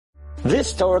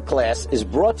This Torah class is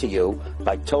brought to you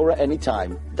by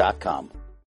TorahAnytime.com.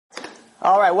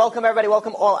 All right, welcome everybody.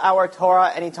 Welcome all our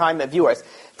Torah Anytime viewers.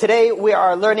 Today we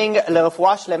are learning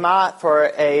Lerefuah Shlema for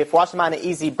a Refuah Shlema and an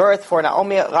easy birth for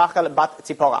Naomi Rachel Bat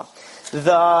Tzipora.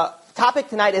 The topic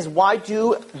tonight is why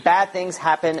do bad things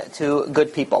happen to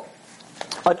good people?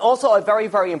 And also a very,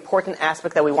 very important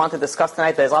aspect that we want to discuss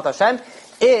tonight, Be'ezrat Hashem,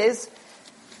 is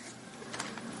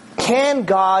can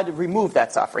God remove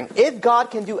that suffering? If God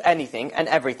can do anything and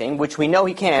everything, which we know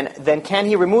He can, then can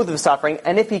He remove the suffering?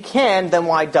 And if He can, then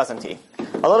why doesn't He?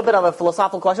 A little bit of a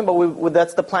philosophical question, but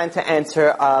that's the plan to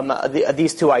answer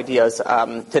these two ideas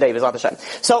today, Be'ezrat Hashem.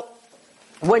 So,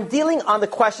 when dealing on the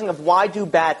question of why do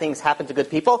bad things happen to good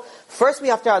people, first we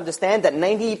have to understand that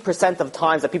 90% of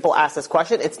times that people ask this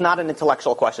question, it's not an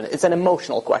intellectual question. It's an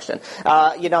emotional question.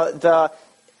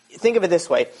 Think of it this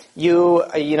way. You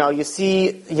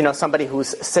see, somebody who's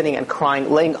sitting and crying,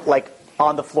 laying like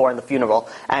on the floor in the funeral,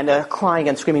 and crying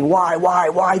and screaming,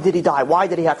 why did he die? Why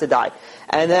did he have to die?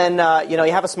 And then, you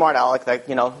have a smart aleck that,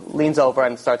 leans over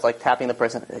and starts like tapping the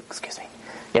person. Excuse me.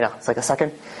 It's like a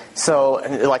second. So,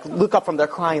 and like, look up from their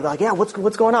crying. They're like, yeah, what's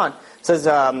going on? Says,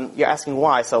 you're asking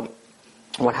why. So,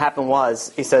 what happened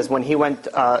was, he says, when he went,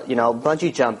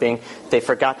 bungee jumping, they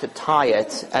forgot to tie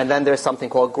it, and then there's something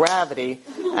called gravity,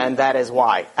 and that is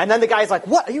why. And then the guy's like,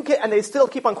 what? Are you kidding? And they still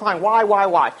keep on crying, why? They're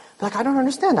like, I don't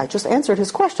understand. I just answered his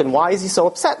question. Why is he so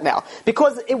upset now?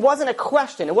 Because it wasn't a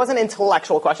question. It wasn't an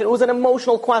intellectual question. It was an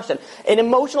emotional question. An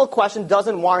emotional question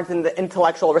doesn't warrant an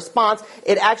intellectual response.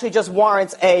 It actually just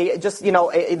warrants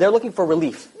they're looking for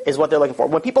relief, is what they're looking for.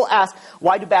 When people ask,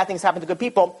 why do bad things happen to good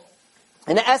people?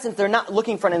 In essence, they're not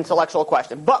looking for an intellectual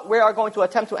question. But we are going to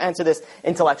attempt to answer this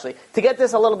intellectually. To get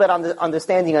this a little bit on the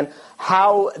understanding on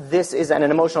how this is an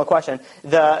emotional question,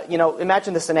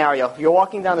 imagine the scenario. You're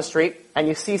walking down the street and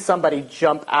you see somebody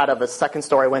jump out of a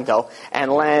second-story window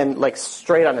and land like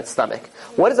straight on its stomach.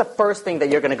 What is the first thing that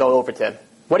you're going to go over to him?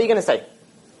 What are you going to say?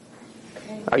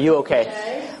 Are you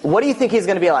okay? What do you think he's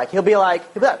going to be like? He'll be like,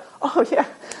 oh yeah,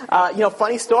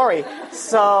 funny story.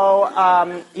 So,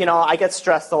 I get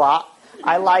stressed a lot.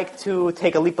 I like to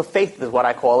take a leap of faith, is what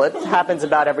I call it. It happens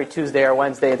about every Tuesday or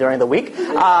Wednesday during the week.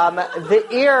 The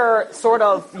air sort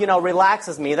of,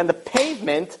 relaxes me. Then the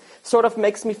pavement sort of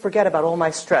makes me forget about all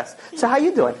my stress. So how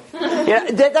you doing?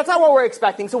 That's not what we're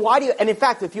expecting. So why do you, and in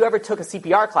fact, if you ever took a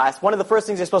CPR class, one of the first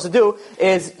things you're supposed to do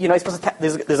is, you're supposed to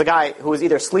there's a guy who is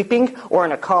either sleeping or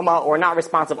in a coma or not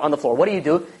responsive on the floor. What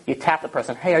do? You tap the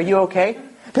person. Hey, are you okay?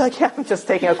 Be like, yeah, I'm just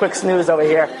taking a quick snooze over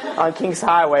here on Kings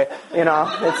Highway.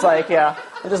 It's like, yeah,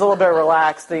 just a little bit of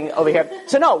relaxed thing over here.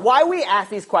 So no, why we ask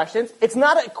these questions, it's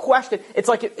not a question. It's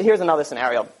like, here's another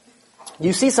scenario.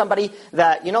 You see somebody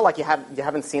that, you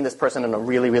haven't seen this person in a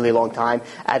really, really long time,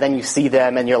 and then you see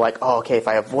them and you're like, oh, okay, if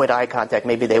I avoid eye contact,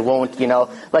 maybe they won't,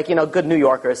 good New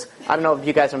Yorkers. I don't know if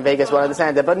you guys from Vegas will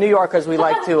understand that, but New Yorkers, we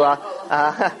like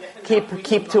to,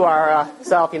 keep to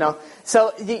ourselves,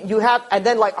 So you have, and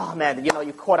then like, oh man,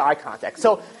 you caught eye contact.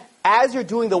 So as you're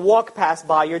doing the walk past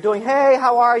by, you're doing, hey,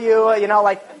 how are you?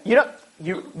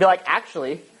 You be like,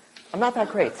 actually, I'm not that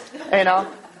great.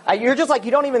 You're just like,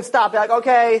 you don't even stop. You're like,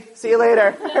 okay, see you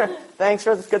later. Thanks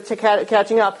for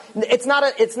catching up. It's not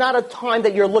a time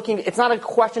that you're looking, it's not a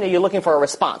question that you're looking for a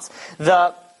response.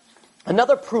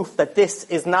 Another proof that this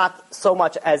is not so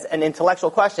much as an intellectual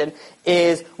question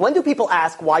is, when do people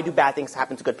ask, why do bad things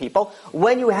happen to good people?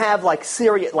 When you have like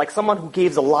someone who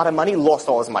gives a lot of money, lost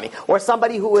all his money. Or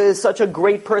somebody who is such a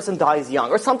great person dies young.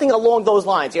 Or something along those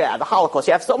lines. Yeah, the Holocaust.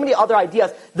 You have so many other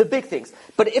ideas, the big things.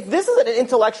 But if this is an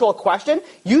intellectual question,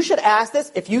 you should ask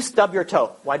this if you stub your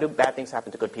toe. Why do bad things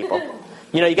happen to good people?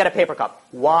 You get a paper cup.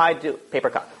 Why do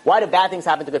bad things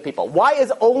happen to good people? Why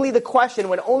is only the question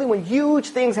when huge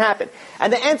things happen?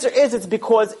 And the answer is, it's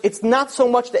because it's not so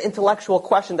much the intellectual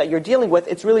question that you're dealing with,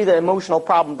 it's really the emotional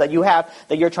problem that you have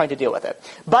that you're trying to deal with it.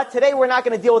 But today we're not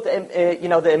going to deal with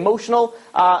the emotional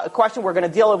question, we're going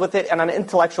to deal with it on an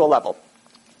intellectual level.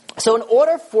 So in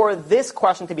order for this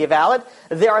question to be valid,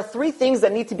 there are three things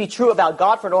that need to be true about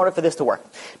God in order for this to work.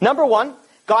 Number one,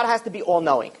 God has to be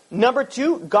all-knowing. Number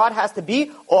two, God has to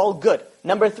be all-good.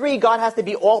 Number three, God has to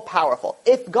be all-powerful.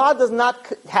 If God does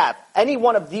not have any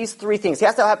one of these three things, He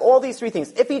has to have all these three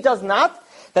things. If He does not,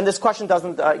 then this question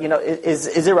doesn't,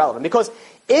 is irrelevant. Because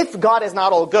if God is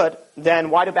not all good, then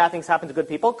why do bad things happen to good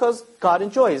people? Because God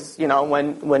enjoys,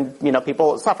 when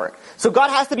people suffer. So God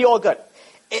has to be all good.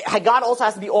 God also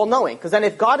has to be all-knowing, because then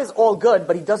if God is all good,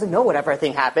 but he doesn't know what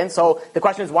everything happens, so the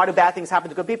question is, why do bad things happen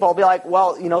to good people? I'll be like,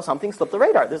 well, something slipped the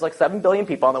radar. There's like 7 billion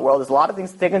people in the world. There's a lot of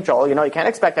things to take control. You can't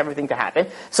expect everything to happen.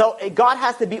 So God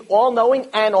has to be all-knowing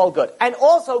and all good. And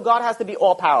also, God has to be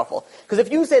all-powerful. Because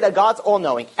if you say that God's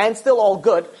all-knowing and still all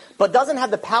good, but doesn't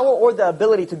have the power or the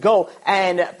ability to go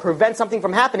and prevent something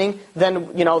from happening, then,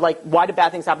 why do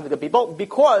bad things happen to good people?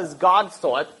 Because God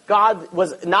saw it. God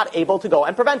was not able to go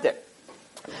and prevent it.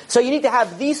 So you need to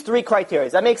have these 3 criteria.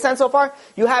 Does that make sense so far?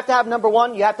 You have to have, number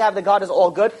 1, you have to have that God is all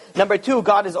good. Number 2,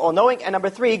 God is all-knowing. And number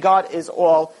 3, God is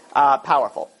all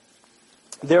powerful.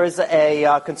 There is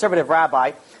a conservative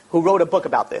rabbi who wrote a book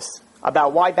about this,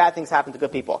 about why bad things happen to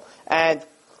good people. And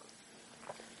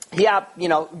he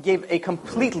gave a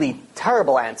completely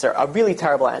terrible answer, a really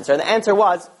terrible answer. And the answer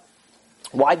was,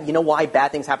 why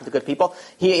bad things happen to good people?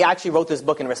 He actually wrote this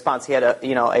book in response. He had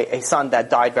a son that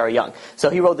died very young. So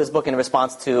he wrote this book in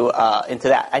response to into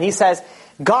that. And he says,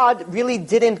 God really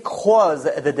didn't cause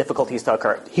the difficulties to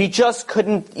occur. He just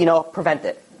couldn't, prevent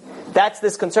it. That's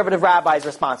this conservative rabbi's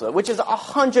response to it, which is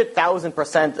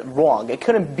 100,000% wrong. It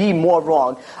couldn't be more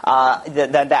wrong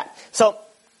than that. So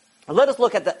let us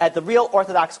look at the real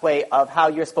Orthodox way of how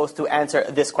you're supposed to answer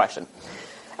this question.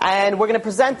 And we're going to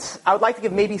present, I would like to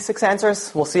give maybe 6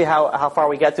 answers. We'll see how far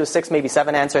we get to, 6, maybe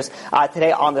 7 answers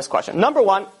today on this question.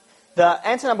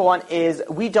 Answer number one is,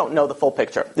 we don't know the full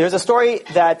picture. There's a story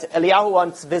that Eliyahu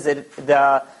once visited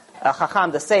the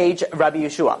Chacham, the sage, Rabbi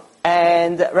Yeshua.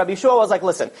 And Rabbi Yeshua was like,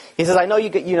 listen, he says, I know you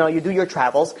do your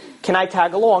travels. Can I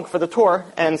tag along for the tour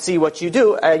and see what you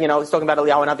do? He's talking about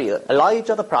Eliyahu Navi,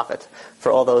 Elijah the prophet,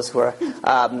 for all those who are,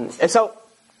 so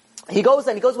he goes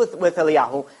with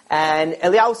Eliyahu, and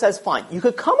Eliyahu says, fine, you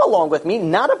could come along with me,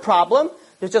 not a problem.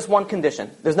 There's just one condition.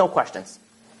 There's no questions.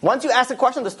 Once you ask a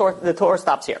question, the tour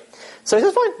stops here. So he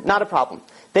says, fine, not a problem.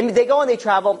 Then they go and they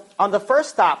travel. On the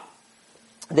first stop,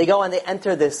 they go and they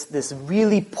enter this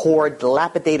really poor,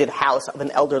 dilapidated house of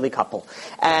an elderly couple.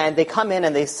 And they come in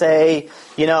and they say,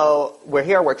 we're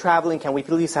here, we're traveling, can we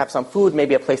please have some food,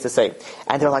 maybe a place to stay?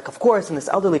 And they're like, of course. And this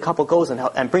elderly couple goes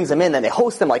and brings them in, and they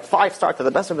host them like 5-star to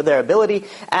the best of their ability.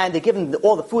 And they give them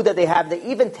all the food that they have. They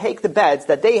even take the beds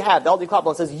that they have, the elderly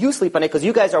couple, and says, you sleep on it because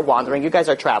you guys are wandering, you guys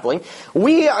are traveling.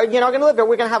 We are, going to live here,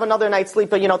 we're going to have another night's sleep,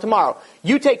 tomorrow.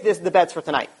 You take the beds for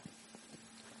tonight.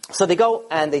 So they go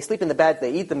and they sleep in the bed,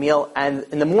 they eat the meal, and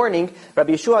in the morning,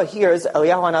 Rabbi Yeshua hears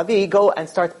Eliyahu Hanavi go and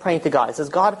start praying to God. He says,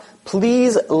 God,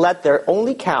 please let their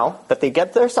only cow that they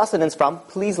get their sustenance from,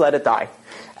 please let it die.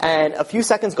 And a few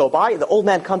seconds go by, the old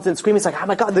man comes in screaming, he's like, oh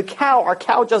my God, our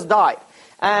cow just died.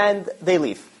 And they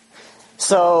leave.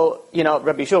 So,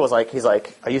 Rabbi Yeshua was like, he's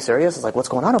like, are you serious? It's like, what's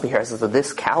going on over here? He says,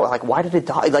 this cow, like, why did it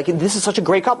die? Like, this is such a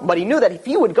great couple. But he knew that if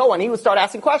he would go and he would start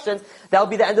asking questions, that would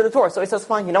be the end of the tour. So he says,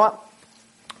 fine, you know what?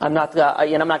 I'm not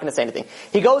going to say anything.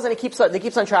 He goes and he keeps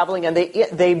on traveling, and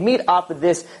they meet up with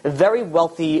this very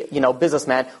wealthy,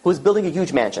 businessman who's building a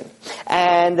huge mansion.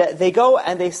 And they go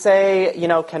and they say,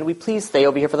 can we please stay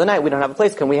over here for the night? We don't have a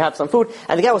place. Can we have some food?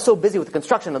 And the guy was so busy with the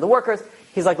construction of the workers,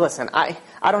 he's like, listen, I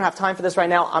don't have time for this right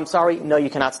now. I'm sorry. No,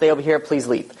 you cannot stay over here. Please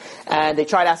leave. And they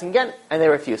tried asking again, and they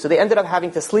refused. So they ended up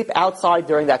having to sleep outside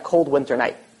during that cold winter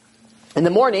night. In the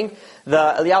morning,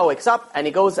 the Eliyahu wakes up and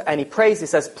he goes and he prays. He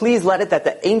says, please let it that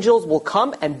the angels will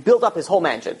come and build up his whole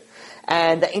mansion.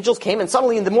 And the angels came, and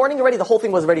suddenly in the morning already, the whole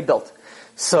thing was already built.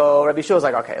 So Rabbi Yeshua was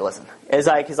like, okay, listen.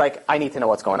 He's like, I need to know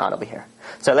what's going on over here.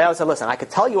 So Eliyahu said, listen, I could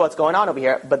tell you what's going on over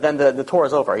here, but then the tour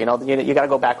is over. You got to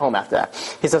go back home after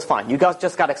that. He says, fine, you guys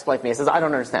just got to explain to me. He says, I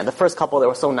don't understand. The first couple, they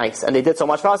were so nice, and they did so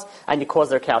much for us, and you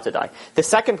caused their cow to die. The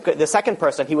second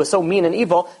person, he was so mean and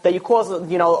evil that you caused,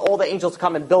 all the angels to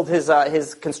come and build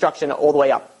his construction all the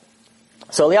way up.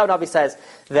 So Eliyahu Navi says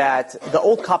that the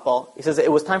old couple, he says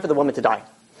it was time for the woman to die.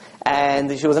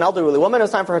 And she was an elderly woman. It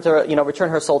was time for her to, return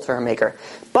her soul to her maker.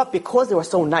 But because they were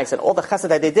so nice and all the chesed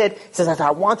that they did, he says that I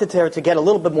wanted her to get a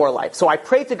little bit more life. So I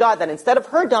prayed to God that instead of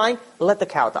her dying, let the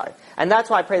cow die. And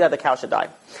that's why I prayed that the cow should die.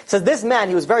 He says, this man,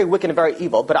 he was very wicked and very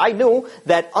evil, but I knew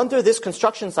that under this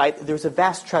construction site, there's a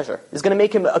vast treasure. It's going to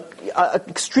make him an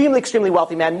extremely, extremely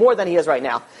wealthy man, more than he is right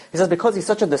now. He says, because he's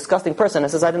such a disgusting person, he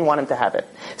says, I didn't want him to have it.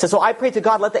 He says, so I prayed to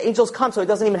God, let the angels come so he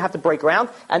doesn't even have to break ground,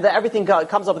 and that everything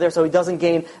comes over there so he doesn't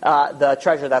gain the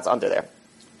treasure that's under there.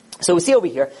 So we see over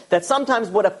here that sometimes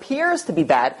what appears to be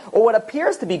bad or what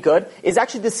appears to be good is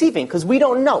actually deceiving, because we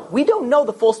don't know. We don't know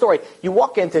the full story. You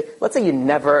walk into, let's say you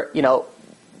never,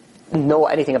 know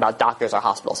anything about doctors or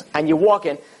hospitals, and you walk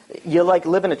in, you like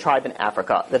live in a tribe in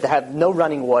Africa that they have no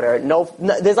running water,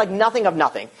 there's like nothing of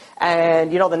nothing.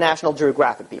 And you know the National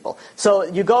Geographic people. So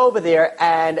you go over there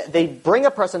and they bring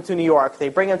a person to New York, they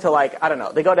bring him to like, I don't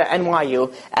know, they go to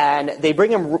NYU and they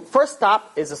bring him, first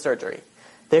stop is a surgery.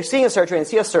 They're seeing a surgery and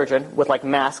see a surgeon with like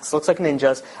masks, looks like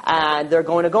ninjas, and they're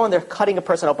going to go and they're cutting a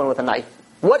person open with a knife.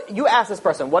 What you ask this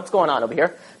person, what's going on over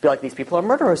here? Be like, these people are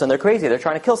murderers and they're crazy, they're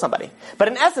trying to kill somebody. But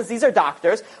in essence, these are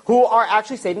doctors who are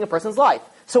actually saving a person's life.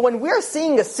 So when we're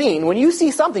seeing a scene, when you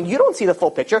see something, you don't see the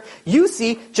full picture, you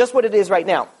see just what it is right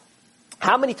now.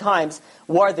 How many times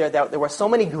were there that there were so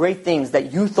many great things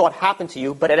that you thought happened to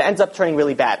you, but it ends up turning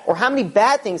really bad? Or how many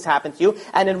bad things happened to you,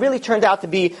 and it really turned out to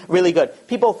be really good?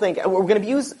 People think, we're going to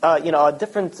use a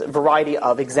different variety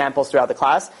of examples throughout the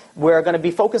class. We're going to be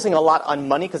focusing a lot on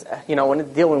money, because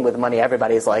when dealing with money,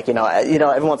 everybody's like,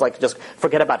 everyone's like, just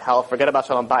forget about health, forget about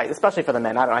shalom bayit, especially for the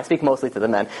men. I don't know, I speak mostly to the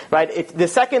men, right? If the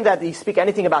second that you speak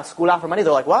anything about skula for money,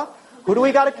 they're like, what? Who do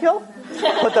we got to kill?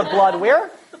 Put the blood where?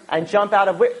 And jump out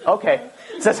of where? Okay.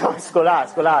 So skula,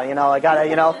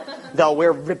 they'll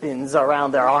wear ribbons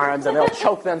around their arms and they'll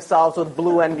choke themselves with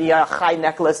blue and high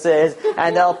necklaces,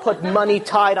 and they'll put money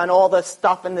tied on all the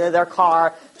stuff in their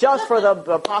car just for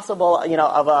the possible,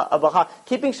 of a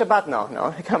keeping Shabbat.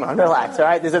 No, come on, relax, all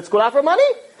right? Is it skula for money?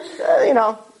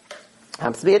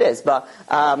 Happens to be it is, but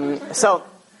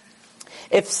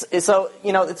if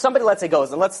somebody, let's say,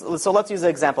 goes, and let's use the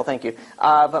example, thank you,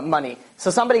 of money. So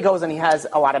somebody goes and he has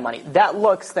a lot of money. That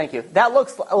looks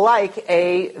like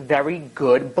a very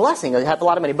good blessing. He has a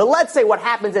lot of money. But let's say what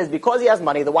happens is, because he has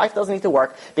money, the wife doesn't need to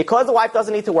work. Because the wife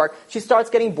doesn't need to work, she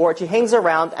starts getting bored, she hangs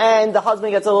around, and the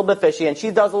husband gets a little bit fishy, and she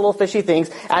does a little fishy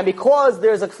things. And because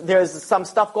there's some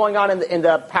stuff going on in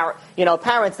the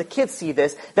parents, the kids see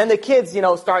this, then the kids,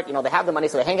 start, they have the money,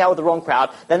 so they hang out with the wrong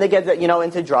crowd, then they get,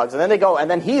 into drugs, and then they go,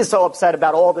 and then he's so upset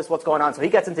about all this, what's going on, so he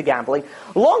gets into gambling.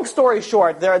 Long story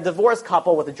short, they're a divorced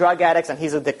couple with the drug addicts, and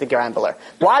he's an addicted gambler.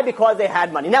 Why? Because they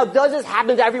had money. Now, does this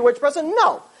happen to every rich person?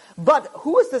 No. But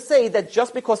who is to say that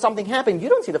just because something happened, you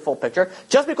don't see the full picture?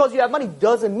 Just because you have money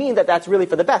doesn't mean that that's really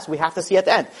for the best. We have to see at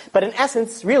the end. But in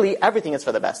essence, really, everything is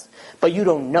for the best. But you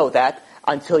don't know that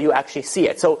until you actually see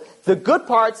it. So the good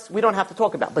parts, we don't have to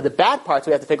talk about. But the bad parts,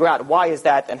 we have to figure out why is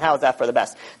that and how is that for the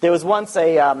best. There was once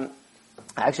I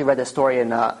actually read this story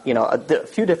in a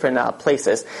few different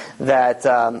places that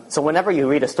so whenever you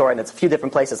read a story and it's a few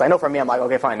different places, I know for me I'm like,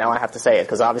 okay, fine, now I have to say it,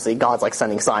 because obviously God's like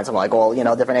sending signs. I'm like, well,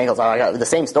 different angles are the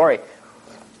same story.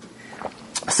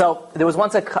 So there was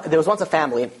once a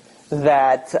family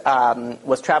that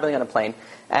was traveling on a plane,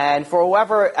 and for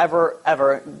whoever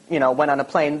ever went on a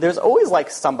plane, there's always like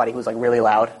somebody who's like really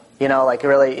loud.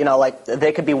 Like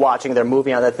they could be watching their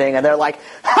movie on the thing, and they're like,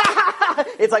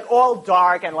 it's like all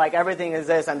dark, and like everything is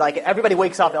this, and like everybody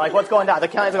wakes up, they're like, what's going down? The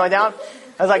plane's going down?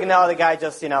 I was like, no, the guy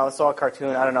just, saw a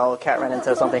cartoon, I don't know, a cat ran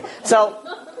into something. So,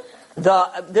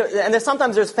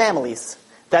 sometimes there's families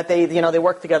that they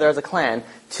work together as a clan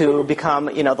to become,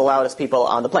 the loudest people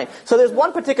on the plane. So there's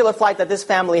one particular flight that this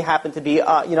family happened to be,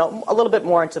 a little bit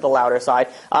more into the louder side,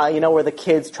 where the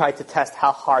kids tried to test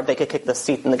how hard they could kick the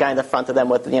seat, and the guy in the front of them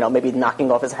with, maybe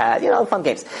knocking off his hat, fun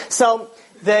games. So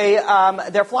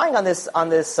they're flying on this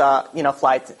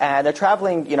flight, and they're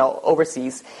traveling,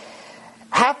 overseas.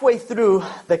 Halfway through,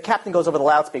 the captain goes over the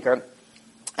loudspeaker,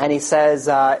 and he says,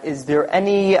 is there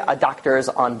any doctors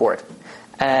on board?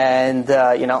 And,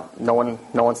 no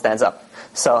one stands up.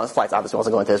 So his flight obviously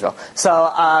wasn't going to Israel.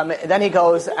 So then he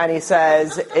goes and he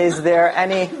says, is there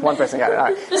any... One person got it.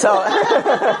 All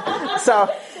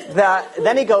right.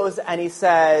 Then he goes and he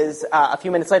says, a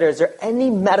few minutes later, is there any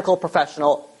medical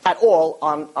professional at all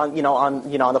on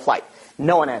the flight?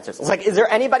 No one answers. It's like, is there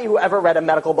anybody who ever read a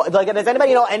medical book? Like, does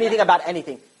anybody know anything about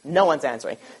anything? No one's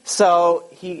answering. So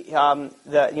a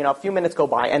few minutes go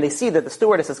by, and they see that the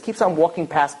stewardesses keeps on walking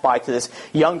past by to this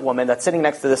young woman that's sitting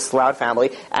next to this loud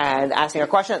family and asking her a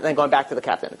question, and then going back to the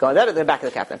captain. Going there, then back to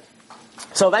the captain.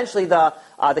 So eventually the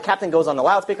captain goes on the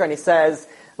loudspeaker and he says,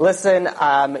 listen,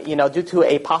 due to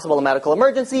a possible medical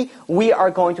emergency, we are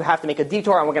going to have to make a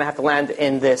detour, and we're going to have to land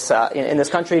in this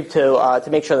country to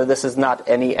make sure that this is not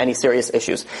any serious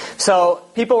issues. So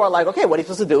people were like, okay, what are you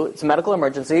supposed to do? It's a medical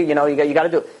emergency. You got to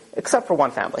do it. Except for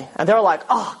one family. And they're like,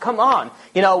 oh, come on.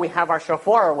 We have our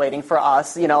chauffeur waiting for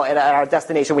us, at our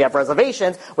destination. We have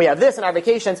reservations. We have this in our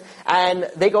vacations. And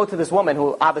they go to this woman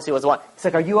who obviously was the one. He's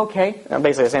like, are you okay? And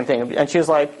basically the same thing. And she was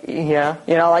like, yeah.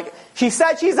 She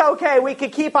said she's okay. We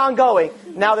could keep on going.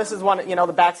 Now this is one, the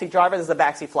backseat driver. This is the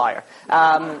backseat flyer.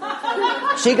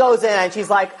 She goes in and she's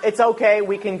like, it's okay.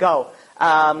 We can go.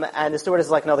 And the stewardess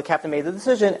is like, no, the captain made the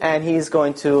decision, and he's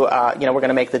going to, we're going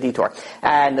to make the detour.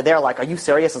 And they're like, are you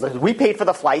serious? It's like, we paid for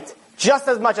the flight just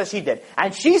as much as she did.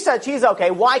 And she said she's okay,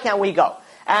 why can't we go?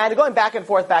 And going back and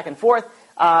forth,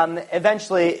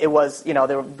 eventually it was, they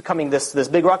were becoming this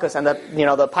big ruckus, and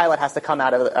the pilot has to come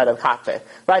out of the cockpit,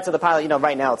 right? So the pilot,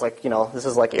 right now it's like, this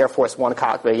is like Air Force One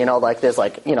cockpit, like there's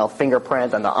like,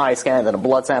 fingerprint and the eye scan and a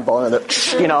blood sample, and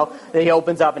then he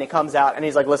opens up and he comes out and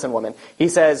he's like, listen, woman, he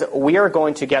says, we are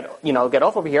going to get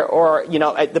off over here, or,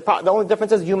 the only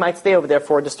difference is you might stay over there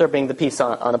for disturbing the peace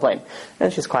on the plane.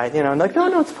 And she's quiet, and like,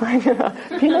 no, it's fine,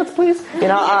 peanuts, please,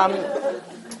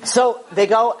 So they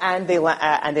go and they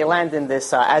land in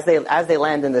this as they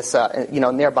land in this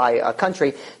nearby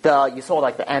country. You saw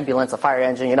like the ambulance, the fire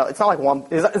engine. It's not like one.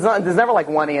 There's never like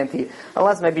one EMT,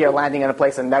 unless maybe you're landing in a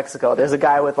place in Mexico. There's a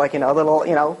guy with like a little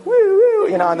woo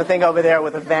woo on the thing over there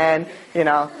with a van.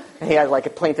 And he had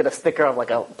like painted a sticker of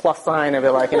like a plus sign of it,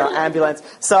 like ambulance.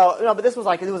 So but this was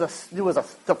like it was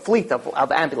a fleet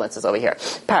of ambulances over here.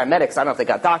 Paramedics, I don't know if they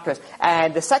got doctors.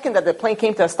 And the second that the plane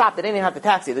came to a stop, they didn't even have to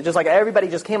taxi. They just like everybody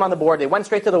just came on the board. They went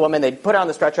straight to the woman. They put her on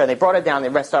the stretcher and they brought her down.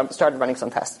 They started running some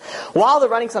tests. While they're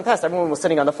running some tests, everyone was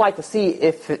sitting on the flight to see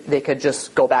if they could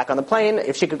just go back on the plane,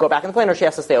 if she could go back on the plane, or she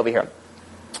has to stay over here.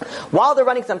 While they're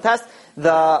running some tests,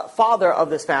 the father of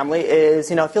this family is,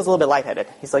 feels a little bit lightheaded.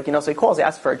 He's like, so he calls, he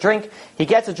asks for a drink. He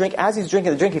gets a drink. As he's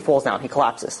drinking the drink, he falls down. He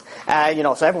collapses. And,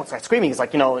 so everyone starts screaming. He's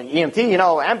like,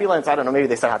 EMT, ambulance. I don't know, maybe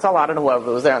they said Hatzalah. I don't know whoever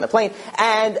was there on the plane.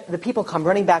 And the people come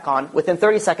running back on. Within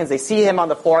 30 seconds, they see him on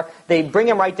the floor. They bring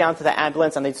him right down to the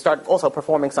ambulance, and they start also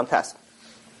performing some tests.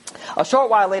 A short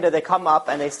while later, they come up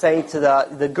and they say to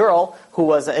the girl who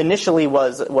was initially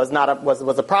was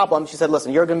a problem. She said,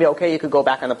 "Listen, you're going to be okay. You could go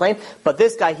back on the plane, but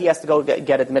this guy, he has to go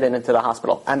get admitted into the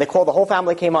hospital." And they called the whole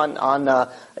family, came on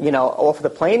off the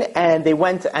plane, and they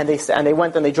went and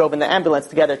they drove in the ambulance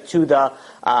together to the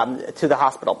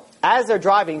hospital. As they're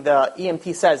driving, the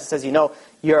EMT says,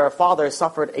 your father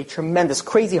suffered a tremendous,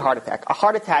 crazy heart attack, a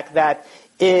heart attack that,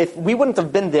 if we wouldn't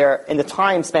have been there in the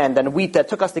time span that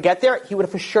took us to get there, he would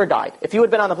have for sure died. If he would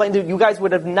have been on the plane, you guys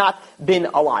would have not been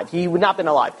alive. He would not have been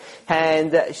alive.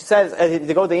 And she says,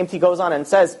 the EMT goes on and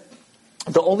says,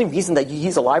 the only reason that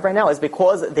he's alive right now is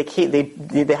because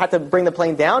they had to bring the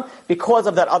plane down because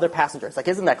of that other passenger. It's like,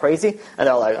 isn't that crazy? And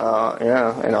they're like,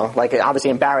 like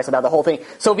obviously embarrassed about the whole thing.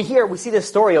 So over here, we see this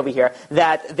story over here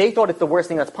that they thought it's the worst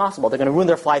thing that's possible. They're going to ruin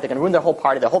their flight. They're going to ruin their whole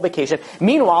party, their whole vacation.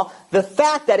 Meanwhile, the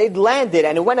fact that it landed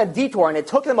and it went a detour and it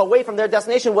took them away from their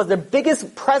destination was the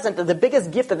biggest present, the biggest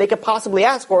gift that they could possibly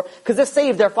ask for, because this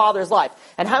saved their father's life.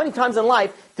 And how many times in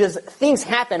life does things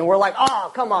happen and we're like,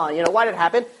 oh, come on, why did it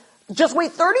happen? Just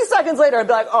wait 30 seconds later and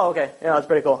be like, oh, okay, that's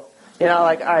pretty cool.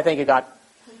 Like, all right, thank you, God.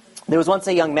 There was once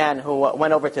a young man who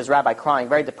went over to his rabbi crying,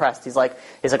 very depressed. He's like,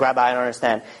 Rabbi, I don't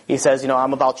understand. He says,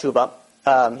 I'm a Baal Tshuva.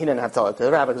 He didn't have to tell it to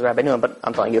the rabbi because the rabbi knew him, but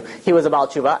I'm telling you, he was a Baal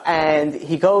Tshuva. And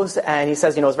he goes and he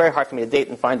says, it's very hard for me to date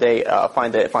and find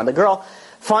a girl.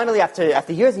 Finally,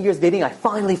 after years and years of dating, I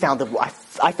finally found the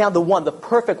one, the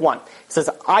perfect one. He says,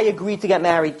 I agreed to get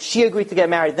married, she agreed to get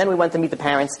married, then we went to meet the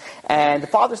parents, and the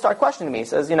father started questioning me. He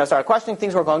says, started questioning,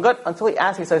 things were going good, until he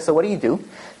asked me, he says, so what do you do?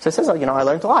 So he says, I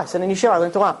learned Torah. I said, in Yeshiva, I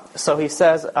learned Torah. So he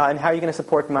says, and how are you going to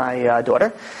support my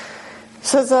daughter? He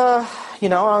says, I'll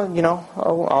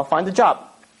find a job.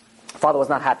 Father was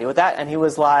not happy with that, and he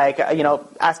was like,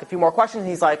 ask a few more questions.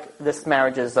 He's like, this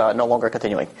marriage is no longer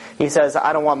continuing. He says,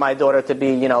 I don't want my daughter to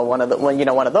be, one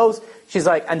of those. She's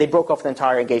like, and they broke off the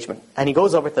entire engagement. And he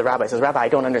goes over to the rabbi. He says, Rabbi, I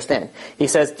don't understand. He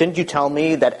says, didn't you tell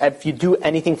me that if you do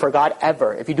anything for God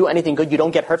ever, if you do anything good, you don't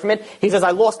get hurt from it? He says,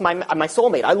 I lost my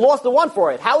soulmate. I lost the one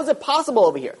for it. How is it possible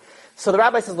over here? So the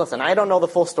rabbi says, listen, I don't know the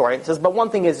full story. He says, but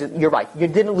one thing is, you're right. You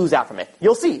didn't lose out from it.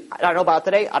 You'll see. I don't know about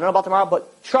today. I don't know about tomorrow,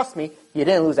 but trust me, you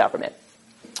didn't lose out from it.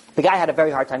 The guy had a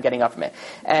very hard time getting up from it.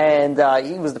 And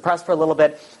he was depressed for a little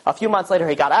bit. A few months later,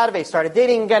 he got out of it. He started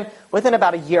dating again. Within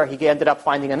about a year, he ended up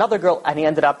finding another girl, and he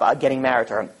ended up getting married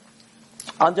to her.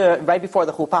 Right before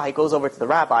the chuppah, he goes over to the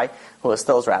rabbi, who is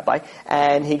still his rabbi,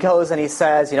 and he goes and he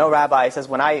says, Rabbi, he says,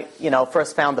 when I,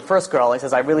 first found the first girl, he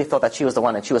says, I really thought that she was the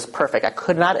one, and she was perfect. I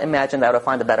could not imagine that I would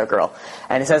find a better girl.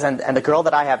 And he says, and the girl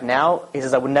that I have now, he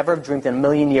says, I would never have dreamed in a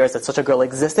million years that such a girl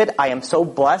existed. I am so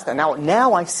blessed, and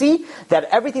now I see that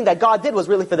everything that God did was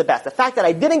really for the best. The fact that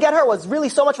I didn't get her was really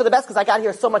so much for the best, because I got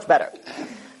here so much better.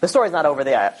 The story's not over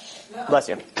there yet. Bless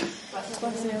you.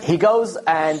 He goes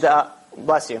and,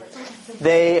 bless you.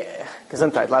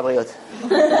 Gesundheit, livelihood.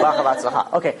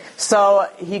 Okay, so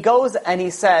he goes and he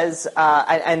says,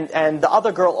 and the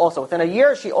other girl also, within a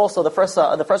year, the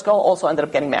first girl also ended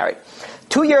up getting married.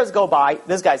 2 years go by,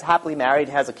 this guy's happily married,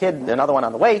 has a kid, another one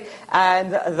on the way,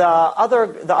 and the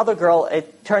other girl,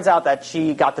 it turns out that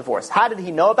she got divorced. How did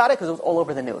he know about it? Because it was all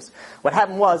over the news. What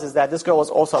happened is that this girl was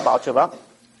also a Baal Tshuva,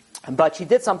 but she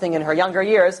did something in her younger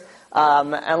years,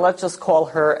 and let's just call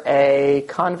her a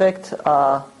convict,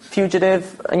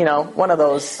 fugitive, one of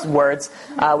those words,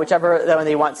 whichever one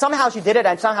they want. Somehow she did it,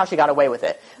 and somehow she got away with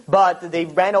it. But they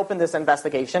ran open this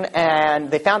investigation, and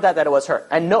they found out that it was her.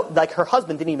 And her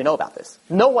husband didn't even know about this.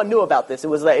 No one knew about this. It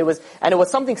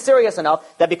was something serious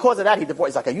enough that because of that he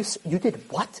divorced. He's like, you did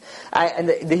what? And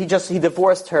he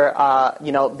divorced her,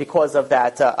 because of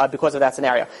that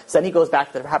scenario. So then he goes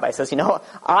back to the rabbi and says,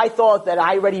 I thought that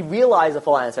I already realized the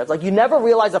full answer. It's like you never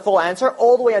realize the full answer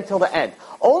all the way until the end.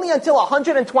 Only until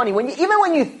 120. Even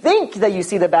when you think that you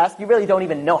see the best, you really don't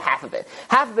even know half of it.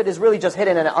 Half of it is really just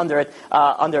hidden and under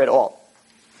it all.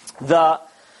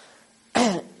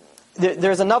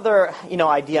 There's another,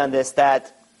 idea on this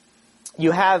that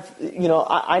you have,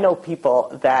 I know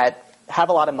people that have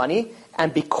a lot of money,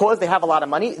 and because they have a lot of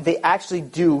money, they actually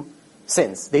do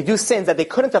sins. They do sins that they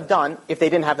couldn't have done if they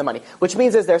didn't have the money. Which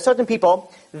means there are certain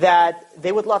people that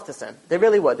they would love to sin. They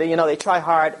really would. They try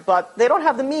hard, but they don't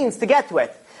have the means to get to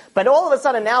it. But all of a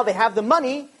sudden now they have the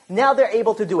money, now they're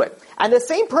able to do it. And the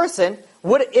same person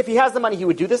if he has the money, he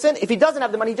would do the sin. If he doesn't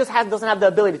have the money, he just doesn't have the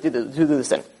ability to do the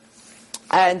sin.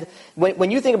 And when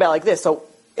you think about it like this, so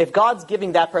if God's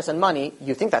giving that person money,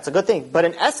 you think that's a good thing. But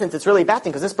in essence, it's really a bad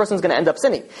thing because this person's going to end up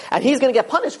sinning. And he's going to get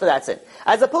punished for that sin.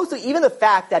 As opposed to even the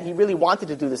fact that he really wanted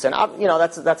to do the sin.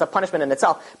 That's a punishment in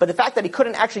itself. But the fact that he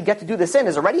couldn't actually get to do the sin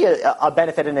is already a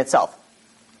benefit in itself.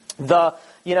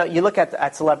 You look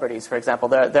at celebrities, for example.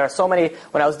 There are so many.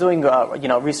 When I was doing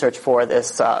research for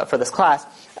this class,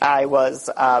 I was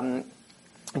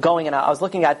going and I was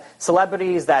looking at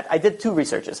celebrities that I did two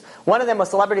researches. One of them was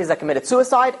celebrities that committed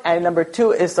suicide, and number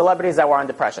two is celebrities that were on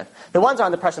depression. The ones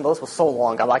on depression, the list was so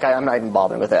long. I'm not even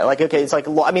bothering with it.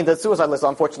 The suicide list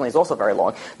unfortunately is also very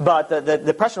long, but the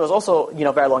depression was also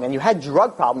very long, and you had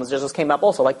drug problems that just came up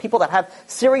also, like people that have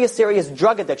serious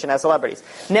drug addiction as celebrities.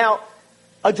 Now,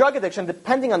 a drug addiction,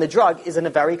 depending on the drug, is a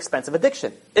very expensive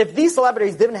addiction. If these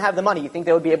celebrities didn't have the money, you think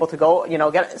they would be able to go,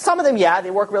 get it? Some of them, yeah, they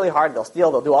work really hard, they'll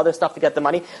steal, they'll do other stuff to get the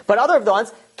money, but other of the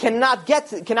ones cannot get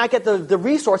the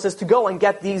resources to go and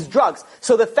get these drugs.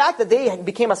 So the fact that they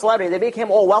became a celebrity, they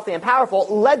became all wealthy and powerful,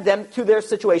 led them to their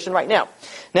situation right now.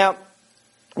 Now,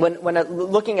 when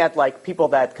looking at people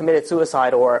that committed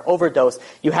suicide or overdose,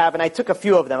 you have, and I took a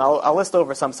few of them. I'll list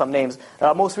over some names.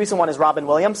 Most recent one is Robin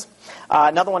Williams.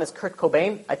 Another one is Kurt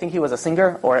Cobain. I think he was a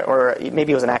singer, or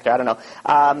maybe he was an actor. I don't know.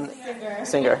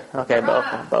 Singer. Okay,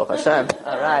 Baruch Hashem.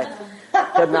 All right.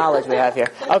 Good knowledge we have here.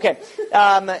 Okay.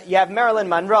 You have Marilyn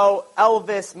Monroe,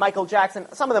 Elvis, Michael Jackson.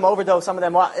 Some of them overdosed. Some of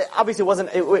them obviously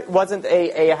it wasn't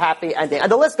a happy ending. And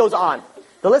the list goes on.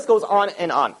 The list goes on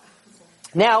and on.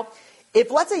 Now, if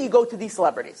let's say you go to these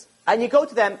celebrities and you go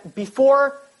to them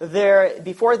before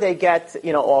they get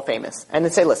all famous, and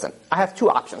then say, listen, I have two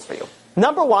options for you.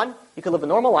 Number one, you can live a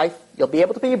normal life. You'll be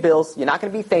able to pay your bills. You're not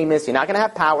going to be famous. You're not going to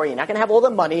have power. You're not going to have all the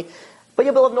money, but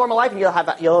you'll live a normal life and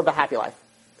you'll live a happy life.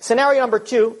 Scenario number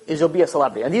two is you'll be a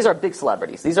celebrity, and these are big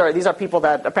celebrities. These are people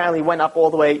that apparently went up all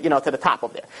the way to the top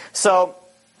of there. So,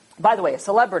 by the way, a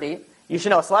celebrity, you should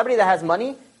know, a celebrity that has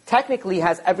money technically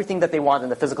has everything that they want in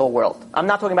the physical world. I'm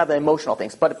not talking about the emotional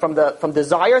things, but from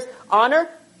desires, honor,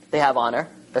 they have honor.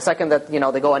 The second that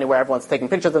they go anywhere, everyone's taking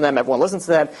pictures of them, everyone listens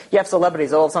to them. You have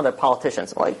celebrities, all of a sudden they're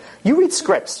politicians. You read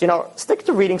scripts, stick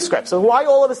to reading scripts. So why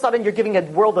all of a sudden you're giving a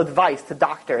world advice to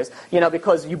doctors,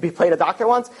 because you played a doctor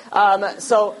once?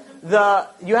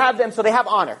 You have them, so they have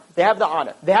honor. They have the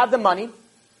honor. They have the money,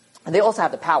 and they also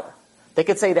have the power. They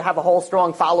could say they have a whole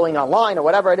strong following online or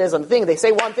whatever it is on the thing. They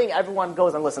say one thing, everyone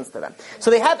goes and listens to them.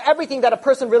 So they have everything that a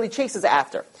person really chases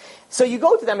after. So you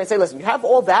go to them and say, listen, you have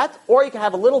all that, or you can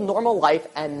have a little normal life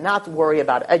and not worry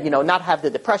about it, not have the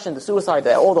depression, the suicide,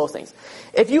 all those things.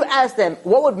 If you ask them,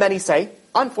 what would many say?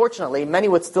 Unfortunately, many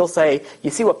would still say, you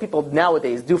see what people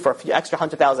nowadays do for a few extra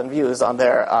 100,000 views on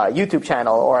their YouTube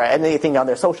channel or anything on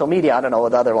their social media. I don't know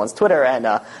what the other ones, Twitter and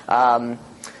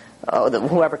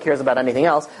whoever cares about anything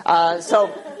else.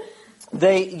 So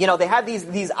they have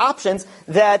these options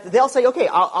that they'll say, okay,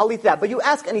 I'll eat that. But you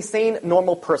ask any sane,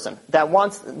 normal person that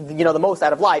wants, the most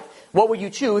out of life, what would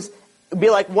you choose? Be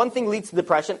like, one thing leads to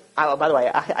depression. By the way,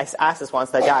 I asked this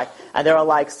once, that guy, and they were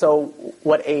like, so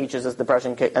what age is this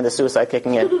depression and the suicide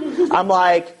kicking in? I'm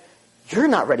like, you're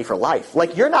not ready for life.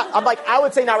 Like, you're not, I'm like, I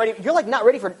would say not ready, you're like not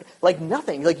ready for, like,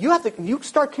 nothing. Like, you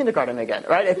start kindergarten again,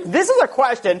 right? If this is a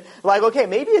question, like, okay,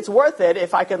 maybe it's worth it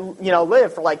if I can,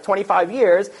 live for like 25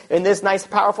 years in this nice,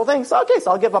 powerful thing. So, okay,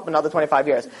 so I'll give up another 25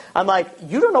 years. I'm like,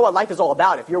 you don't know what life is all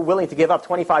about if you're willing to give up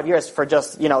 25 years for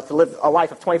just, to live a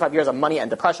life of 25 years of money and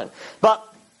depression. But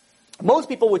most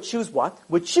people would choose what?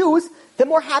 Would choose the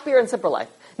more happier and simpler life.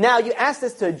 Now, you ask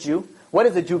this to a Jew. What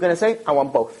is the Jew going to say? I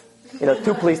want both.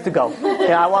 Two pleased to go.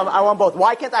 I want both.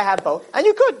 Why can't I have both? And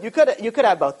you could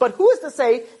have both. But who is to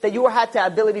say that you had the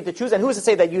ability to choose, and who is to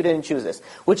say that you didn't choose this?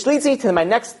 Which leads me to my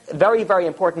next very, very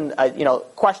important,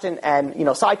 question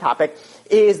and, side topic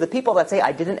is the people that say,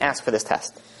 I didn't ask for this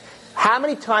test. How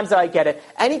many times did I get it?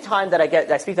 Any time that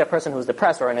I speak to a person who's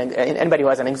depressed or anybody who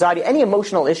has an anxiety, any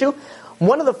emotional issue,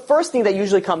 one of the first things that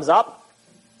usually comes up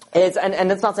is,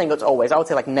 and it's not saying it's always, I would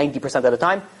say like 90% of the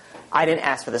time, I didn't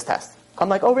ask for this test. I'm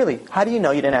like, oh really? How do you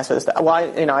know you didn't ask for this? Well,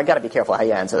 I got to be careful how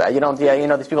you answer that.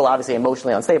 These people are obviously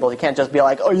emotionally unstable. You can't just be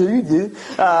like, oh yeah, you did.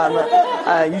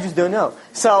 You just don't know.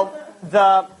 So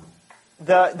the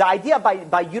idea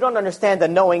by you don't understand the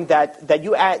knowing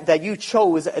that you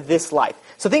chose this life.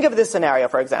 So think of this scenario,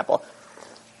 for example.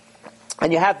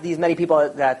 And you have these many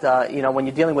people that, when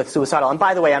you're dealing with suicidal, and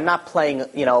by the way, I'm not playing,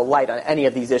 light on any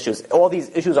of these issues. All these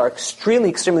issues are extremely,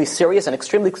 extremely serious and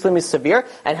extremely, extremely severe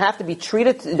and have to be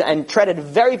treated and treaded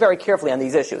very, very carefully on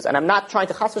these issues. And I'm not trying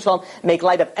to, chas v'shalom, make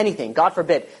light of anything. God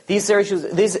forbid. These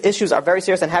issues are very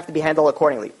serious and have to be handled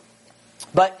accordingly.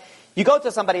 But you go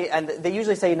to somebody and they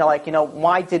usually say,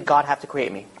 why did God have to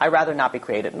create me? I'd rather not be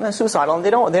created. And they're suicidal and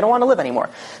they don't want to live anymore.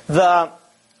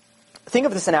 Think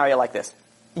of the scenario like this.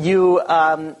 You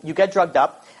get drugged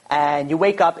up and you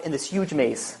wake up in this huge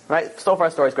maze, right? So far,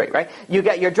 the story's great, right?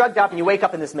 You're drugged up and you wake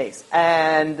up in this maze,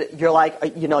 and you're like,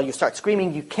 you start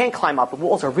screaming. You can't climb up. The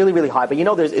walls are really, really high, but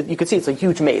you can see it's a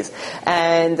huge maze.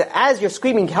 And as you're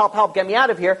screaming, help, help, get me out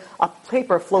of here, a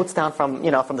paper floats down from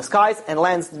the skies and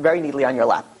lands very neatly on your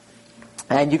lap.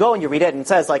 And you go and you read it, and it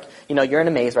says, you're in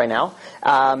a maze right now.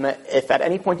 If at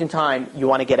any point in time you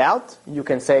want to get out, you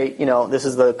can say, this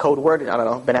is the code word, I don't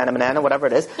know, banana, whatever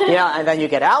it is, and then you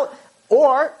get out.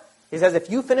 Or, he says, if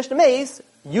you finish the maze,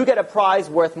 you get a prize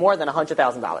worth more than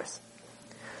 $100,000.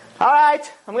 All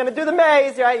right, I'm going to do the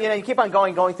maze, right? You keep on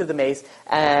going through the maze,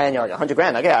 and you're like,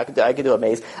 $100,000, okay, I could do a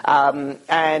maze.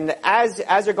 And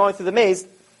as you're going through the maze,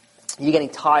 you're getting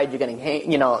tired, you're getting,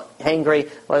 hangry.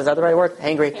 What is that the right word?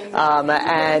 Hangry.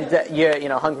 And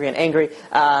you're, hungry and angry,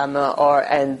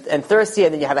 and thirsty,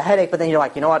 and then you have a headache, but then you're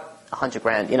like, you know what?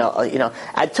 $100,000,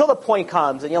 until the point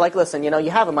comes, and you're like, listen, you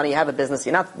have the money, you have a business,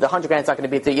 the $100,000's not going to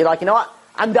be it. You're like, you know what?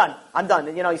 I'm done.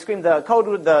 And, you scream the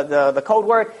code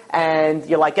word, and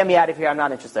you're like, get me out of here, I'm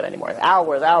not interested anymore.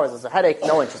 Hours, there's a headache,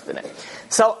 no interest in it.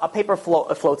 So a paper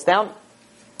floats down,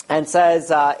 and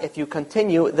says, if you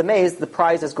continue the maze, the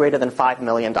prize is greater than $5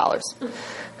 million.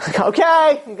 Okay,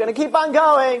 I'm going to keep on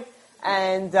going.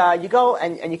 And you go,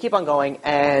 and you keep on going,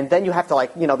 and then you have to,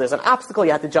 there's an obstacle,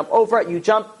 you have to jump over it, you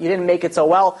jump, you didn't make it so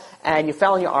well, and you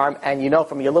fell on your arm, and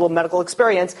from your little medical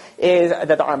experience, is that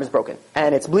the arm is broken.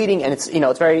 And it's bleeding, and it's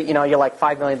very, you're like,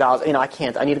 $5 million, I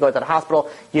can't, I need to go to the hospital,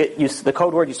 the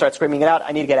code word, you start screaming it out,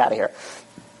 I need to get out of here.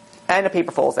 And the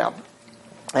paper falls down.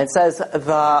 And it says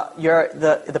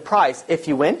the prize, if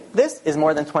you win this, is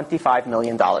more than $25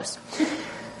 million.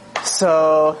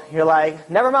 So you're like,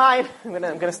 never mind, I'm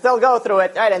gonna still go through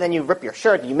it, right? And then you rip your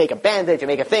shirt, you make a bandage, you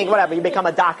make a thing, whatever. You become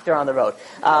a doctor on the road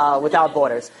without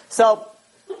borders. So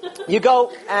you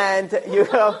go and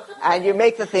you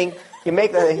make the thing.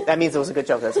 That means it was a good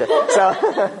joke. That's good.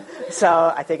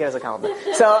 So I take it as a compliment.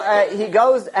 So he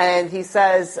goes and he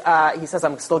says,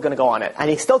 I'm still going to go on it, and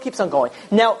he still keeps on going.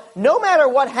 Now, no matter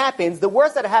what happens, the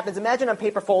worst that happens, imagine a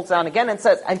paper folds down again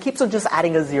and keeps on just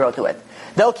adding a zero to it.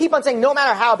 They'll keep on saying, no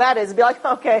matter how bad it is, be like,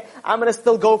 okay, I'm going to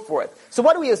still go for it. So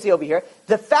what do we see over here?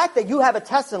 The fact that you have a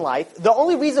test in life, the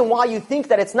only reason why you think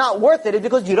that it's not worth it is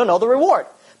because you don't know the reward.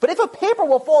 But if a paper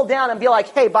will fall down and be like,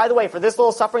 hey, by the way, for this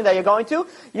little suffering that you're going to,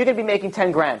 you're going to be making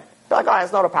 $10,000. You're like, oh,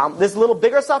 that's not a problem. This little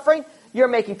bigger suffering, you're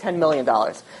making $10 million.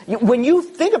 When you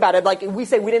think about it, like we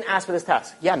say, we didn't ask for this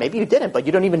test. Yeah, maybe you didn't, but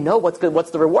you don't even know what's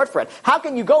the reward for it. How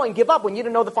can you go and give up when you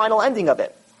don't know the final ending of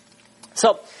it?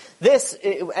 So this,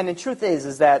 and the truth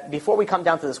is that before we come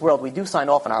down to this world, we do sign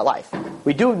off on our life.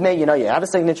 We do, you have a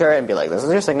signature and be like, this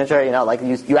is your signature,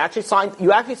 you actually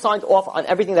signed off on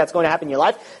everything that's going to happen in your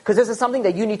life, because this is something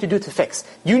that you need to do to fix.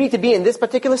 You need to be in this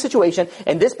particular situation,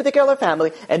 in this particular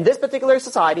family, in this particular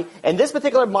society, in this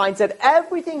particular mindset.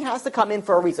 Everything has to come in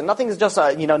for a reason. Nothing is just,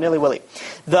 nilly-willy.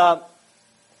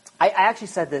 I actually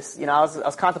said this, I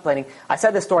was contemplating, I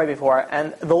said this story before,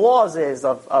 and the laws is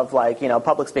of like,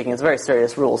 public speaking, it's very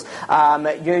serious rules.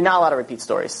 You're not allowed to repeat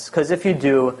stories, because if you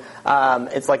do,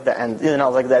 it's like the end,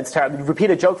 like that's terrible. Repeat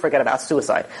a joke, forget about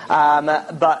suicide.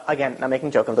 But again, not making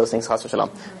a joke of those things, chas v'shalom.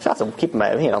 I have to keep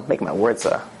making my words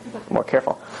more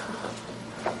careful.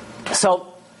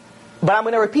 So, but I'm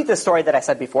going to repeat this story that I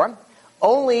said before,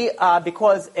 only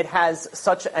because it has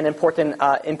such an important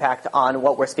impact on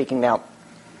what we're speaking now.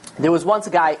 There was once a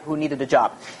guy who needed a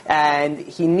job, and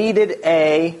he needed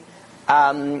his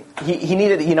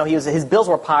bills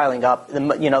were piling up.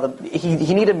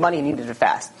 He needed money, he needed it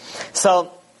fast.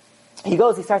 So he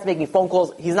starts making phone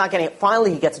calls. He's not getting it.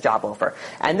 Finally, he gets a job offer.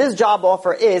 And this job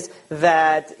offer is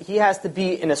that he has to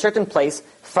be in a certain place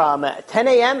from 10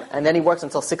 a.m. and then he works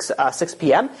until 6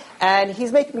 p.m. And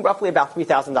he's making roughly about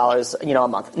 $3,000, a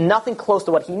month. Nothing close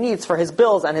to what he needs for his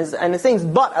bills and his things,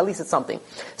 but at least it's something.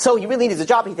 So he really needs a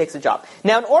job. He takes a job.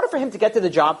 Now, in order for him to get to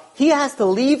the job, he has to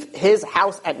leave his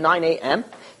house at 9 a.m.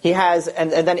 He has,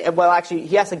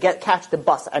 he has to catch the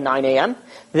bus at 9 a.m.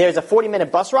 There's a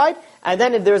 40-minute bus ride, and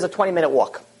then there's a 20-minute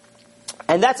walk.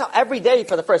 And that's how every day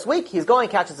for the first week, he's going,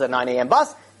 catches a 9 a.m.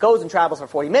 bus, goes and travels for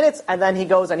 40 minutes, and then he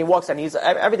goes and he walks, and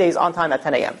every day he's on time at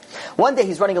 10 a.m. One day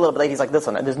he's running a little bit late. He's like,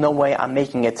 listen, there's no way I'm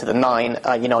making it to the 9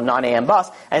 a.m. bus.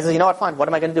 And he says, you know what, fine, what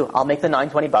am I going to do? I'll make the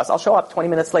 9:20 bus. I'll show up 20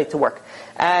 minutes late to work.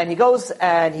 And he goes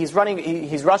and he's running,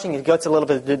 he's rushing, he gets a little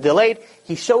bit delayed.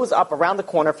 He shows up around the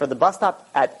corner for the bus stop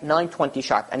at 9:20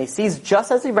 sharp. And he sees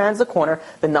just as he rounds the corner,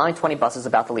 the 9:20 bus is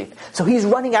about to leave. So he's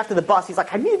running after the bus. He's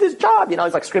like, I need this job. He's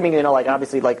like screaming,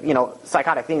 obviously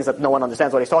psychotic things that no one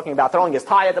understands what he's talking about, throwing his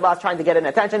tie at the bus, trying to get in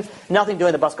attention. Nothing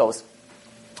doing, the bus goes.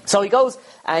 So he goes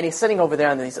and he's sitting over there,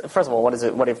 and first of all,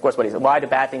 why do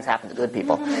bad things happen to good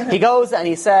people? He goes and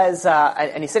he says,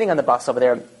 and he's sitting on the bus over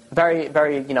there, very,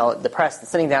 very, depressed,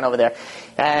 sitting down over there,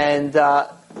 and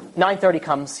 9:30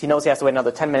 comes. He knows he has to wait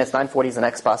another 10 minutes. 9:40 is the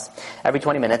next bus, every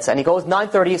 20 minutes. And he goes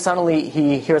 9:30. Suddenly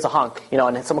he hears a honk,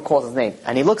 and someone calls his name.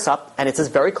 And he looks up, and it's his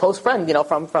very close friend,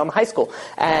 from high school.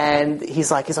 And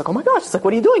he's like, oh my gosh! It's like,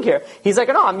 what are you doing here? He's like,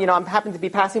 no, I'm happen to be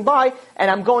passing by, and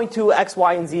I'm going to X,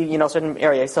 Y, and Z, certain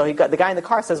area. So the guy in the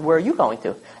car says, where are you going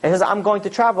to? And he says, I'm going to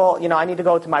travel. I need to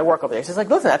go to my work over there. He's like,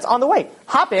 listen, that's on the way.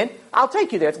 Hop in. I'll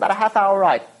take you there. It's about a half-hour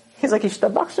ride. He's like, it's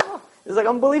like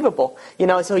unbelievable.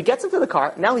 So he gets into the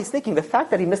car. Now he's thinking the fact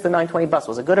that he missed the 9:20 bus,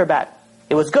 was it good or bad?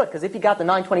 It was good, because if he got the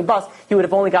 9:20 bus, he would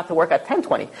have only got to work at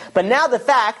 10:20. But now the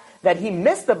fact that he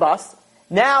missed the bus,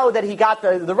 now that he got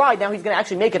the ride, now he's going to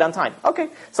actually make it on time. Okay,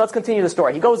 so let's continue the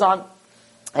story. He goes on,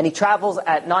 and he travels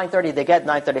at 9:30. They get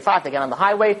 9:35. They get on the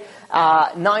highway.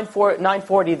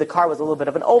 9:40. The car was a little bit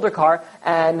of an older car,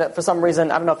 and for some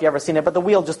reason, I don't know if you ever seen it, but the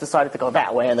wheel just decided to go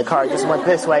that way, and the car just went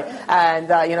this way, and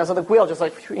so the wheel just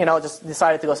just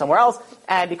decided to go somewhere else,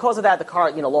 and because of that, the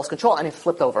car lost control and it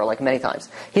flipped over like many times.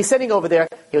 He's sitting over there.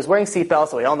 He was wearing seatbelts,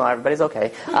 so we all know everybody's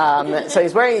okay. So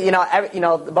he's wearing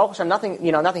Baruch Hashem,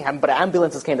 nothing happened, but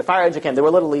ambulances came, the fire engine came. They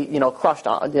were literally crushed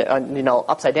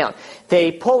upside down.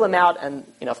 They pull him out, and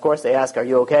of course they ask, "Are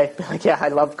you okay?" Like, yeah, I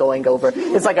love going over.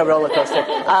 It's like a roller coaster.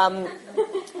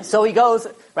 So he goes,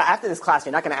 after this class,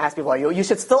 you're not going to ask people, you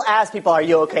should still ask people, are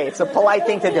you okay? It's a polite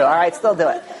thing to do. All right, still do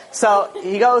it. So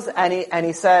he goes and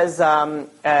he says,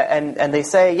 and they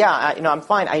say, yeah, I'm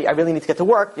fine. I really need to get to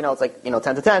work. It's like,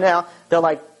 10 to 10 now. They're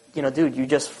like, dude, you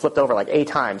just flipped over like 8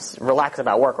 times. Relax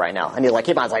about work right now. And he's like,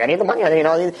 keep on. It's like, I need the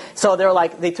money. So they're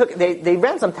like, they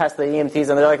ran some tests, the EMTs,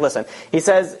 and they're like, listen, he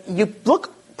says, you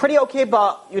look pretty okay,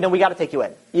 but, we got to take you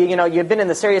in. You've been in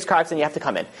the serious car accident, you have to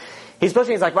come in. He's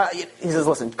like, well, he says,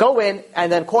 listen, go in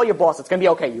and then call your boss. It's going to be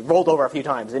okay. You rolled over a few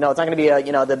times. It's not going to be,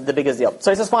 the biggest deal.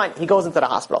 So he says, fine. He goes into the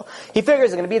hospital. He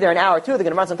figures he's going to be there an hour or two. They're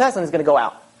going to run some tests and he's going to go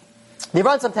out. They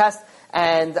run some tests,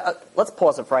 and let's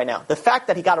pause it for right now. The fact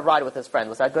that he got a ride with his friend,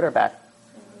 was that good or bad?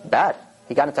 Bad.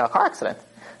 He got into a car accident.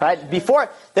 Right?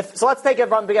 So let's take it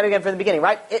from the beginning,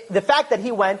 right? The fact that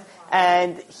he went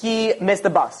and he missed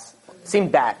the bus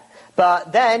seemed bad.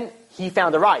 But then he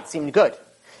found a ride. Seemed good.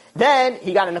 Then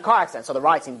he got in a car accident, so the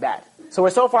ride seemed bad. So we're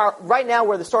so far, right now,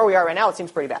 where the story we are right now, it seems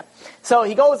pretty bad. So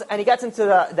he goes and he gets into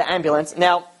the ambulance.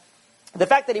 Now, the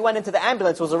fact that he went into the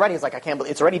ambulance was already, he's like, I can't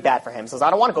believe, it's already bad for him. He says, I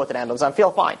don't want to go to the ambulance, I feel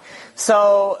fine.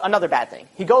 So, another bad thing.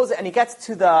 He goes and he gets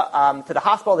to the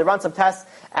hospital, they run some tests,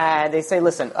 and they say,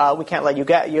 listen, we can't let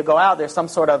you go out, there's some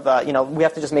sort of, we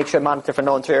have to just make sure, monitor for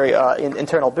no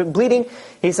internal bleeding.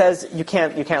 He says, you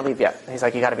can't leave yet. And he's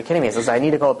like, you gotta be kidding me. He says, I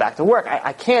need to go back to work,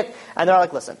 I can't. And they're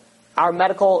like, listen, our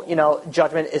medical,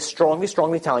 judgment is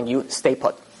strongly telling you, stay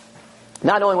put.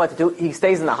 Not knowing what to do, he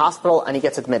stays in the hospital and he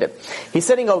gets admitted. He's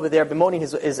sitting over there bemoaning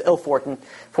his ill fortune,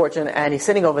 and he's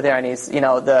sitting over there and he's, in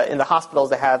the hospitals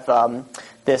they have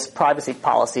this privacy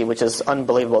policy, which is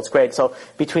unbelievable. It's great. So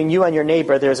between you and your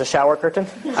neighbor, there's a shower curtain,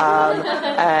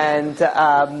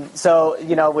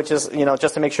 which is,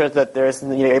 just to make sure that there's,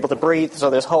 you're able to breathe. So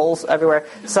there's holes everywhere.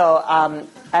 So,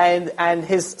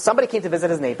 somebody came to visit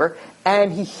his neighbor,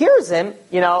 and he hears him,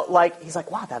 he's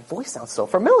like, wow, that voice sounds so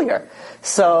familiar.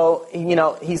 So,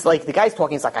 he's like, the guy's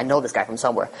talking, he's like, I know this guy from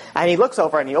somewhere. And he looks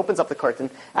over and he opens up the curtain,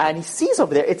 and he sees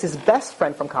over there, it's his best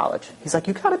friend from college. He's like,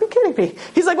 you gotta be kidding me.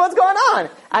 He's like, what's going on?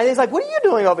 And he's like, what are you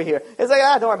doing over here? He's like,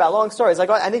 don't worry about it, long story. He's like,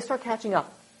 and they start catching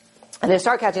up.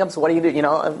 So what do you do?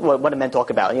 What do men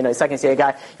talk about? Second see a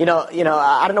guy, I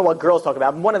don't know what girls talk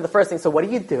about. One of the first things, so what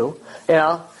do you do?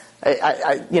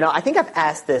 I think I've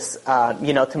asked this,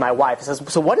 to my wife. It says,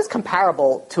 so what is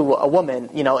comparable to a woman,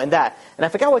 in that? And I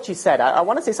forgot what she said. I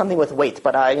want to say something with weight,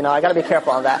 but, I gotta be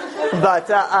careful on that. But,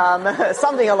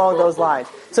 something along those lines.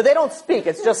 So they don't speak.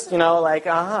 It's just,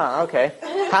 okay.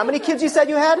 How many kids you said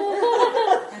you had?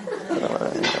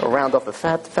 Round off the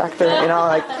fat factor,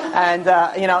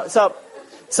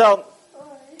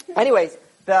 anyways.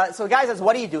 So the guy says,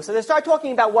 what do you do? So they start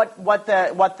talking about what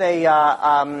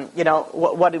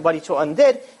each one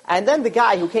did. And then the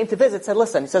guy who came to visit said,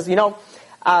 listen, he says,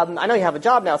 I know you have a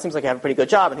job now. It seems like you have a pretty good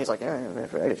job. And he's like, yeah,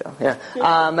 very good job.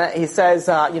 Yeah. He says,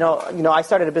 I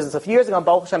started a business a few years ago in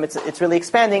Baruch Hashem. It's really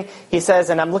expanding. He says,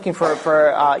 and I'm looking for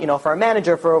a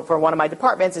manager for one of my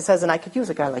departments. He says, and I could use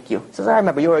a guy like you. He says, I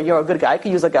remember you're a good guy. I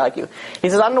could use a guy like you. He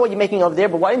says, I don't know what you're making over there,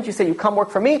 but why didn't you say you come work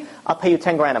for me? I'll pay you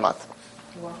 $10,000 a month.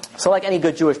 So like any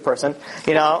good Jewish person,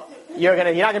 you're not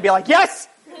gonna be like, yes,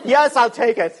 I'll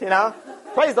take it,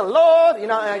 praise the Lord,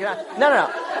 No.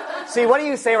 See, what do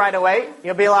you say right away?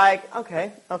 You'll be like,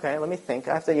 okay, let me think.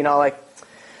 I have to, all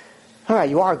right,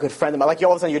 you are a good friend of mine. Like,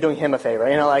 all of a sudden you're doing him a favor,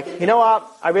 what?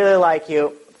 I really like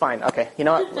you. Fine, okay,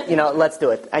 let's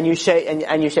do it. And you're shaking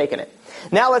it.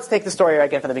 Now let's take the story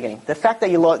again from the beginning. The fact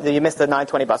that you missed the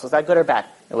 9:20 bus, was that good or bad?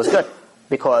 It was good.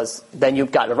 Because then you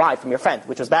got a ride from your friend,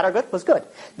 which was bad or good? Was good.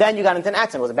 Then you got into an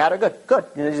accident. Was it bad or good? Good.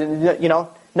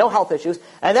 No health issues.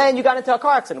 And then you got into a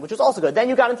car accident, which was also good. Then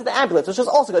you got into the ambulance, which was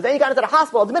also good. Then you got into the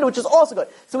hospital at the middle, which was also good.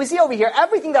 So we see over here,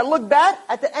 everything that looked bad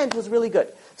at the end was really good.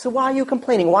 So why are you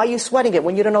complaining? Why are you sweating it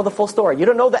when you don't know the full story? You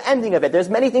don't know the ending of it. There's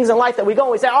many things in life that we go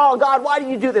and we say, oh God, why did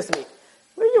you do this to me?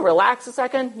 Will you relax a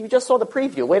second? You just saw the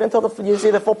preview. Wait until you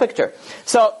see the full picture.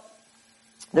 So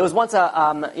there was once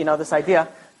this idea.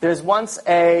 There's once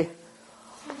a...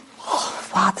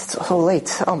 What? It's so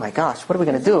late. Oh my gosh, what are we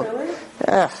going to do?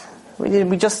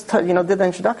 We just did the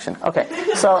introduction. Okay,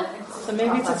 so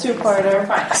maybe it's a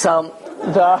two-parter. So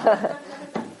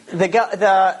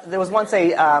there was once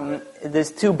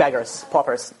there's two beggars,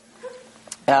 paupers.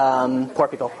 Poor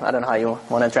people. I don't know how you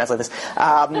want to translate this.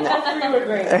 All three were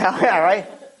great. Yeah, right?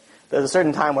 There's a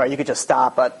certain time where you could just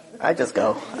stop, but I just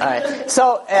go. All right.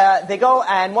 So they go,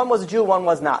 and one was a Jew, one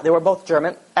was not. They were both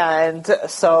German, and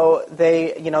so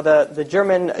they, the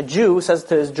German Jew says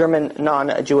to his German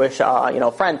non-Jewish,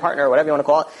 friend, partner, whatever you want to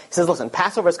call it, he says, listen,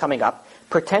 Passover is coming up.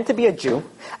 Pretend to be a Jew,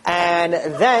 and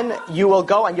then you will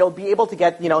go and you'll be able to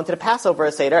get, into the Passover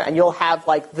Seder, and you'll have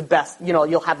like the best,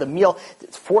 you'll have the meal.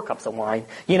 It's 4 cups of wine,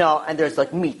 and there's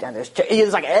like meat, and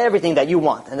there's like everything that you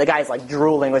want. And the guy's like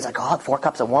drooling. He's like, oh, 4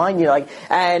 cups of wine,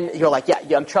 and you're like,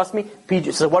 yeah, trust me, be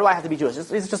Jewish. So what do I have to be Jewish?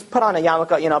 Just put on a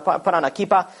yarmulke, put on a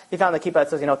kippah. He found the kippah that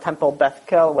says, Temple Beth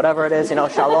Kel, whatever it is,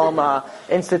 Shalom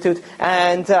Institute.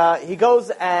 And he goes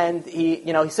and he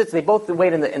sits. They both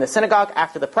wait in the synagogue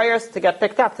after the prayers to get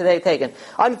picked up, today taken.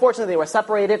 Unfortunately, they were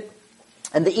separated,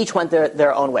 and they each went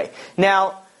their own way.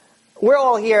 Now, we're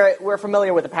all here, we're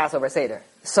familiar with the Passover Seder.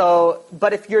 So,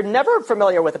 but if you're never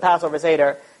familiar with the Passover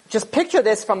Seder, just picture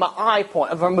this from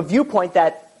a viewpoint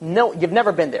that you've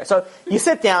never been there. So you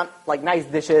sit down, like nice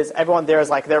dishes. Everyone there is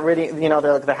like they're reading,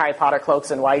 they're like their Harry Potter cloaks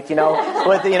in white,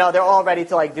 with they're all ready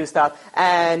to like do stuff.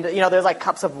 And there's like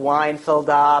cups of wine filled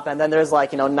up, and then there's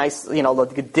like nice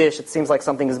like a dish. It seems like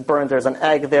something is burned. There's an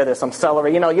egg there. There's some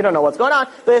celery. You don't know what's going on,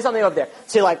 but there's something over there.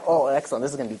 So you're like, oh, excellent.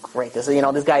 This is going to be great. This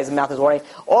this guy's mouth is watering.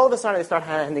 All of a sudden, they start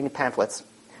handing pamphlets.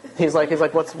 He's like,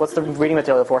 what's the reading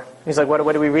material for? He's like, what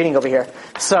are we reading over here?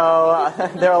 So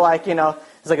they're like, he's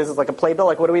like, is this like a playbill?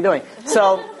 Like, what are we doing?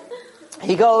 So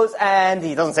he goes and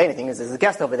he doesn't say anything. There's a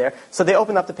guest over there. So they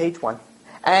open up to page 1.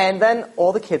 And then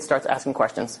all the kids starts asking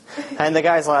questions. And the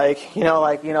guy's like,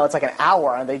 it's like an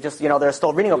hour, and they just, they're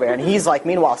still reading over there. And he's like,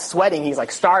 meanwhile, sweating. He's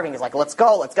like starving. He's like, let's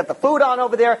go. Let's get the food on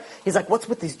over there. He's like, what's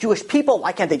with these Jewish people?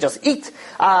 Why can't they just eat,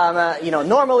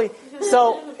 normally?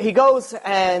 So he goes,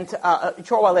 and a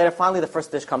short while later, finally the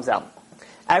first dish comes out.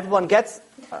 Everyone gets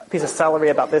a piece of celery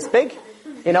about this big,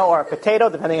 or a potato,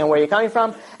 depending on where you're coming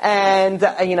from, and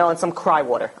and some cry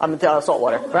water, salt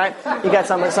water, right? You get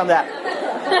some of that.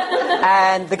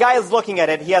 And the guy is looking at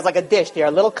it. He has like a dish here,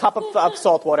 a little cup of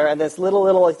salt water, and this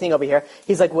little thing over here.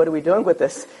 He's like, "What are we doing with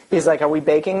this?" He's like, "Are we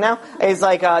baking now?" And he's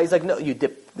like, "No, you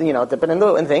dip it in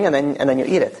the thing, and then you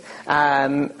eat it."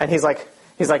 And he's like,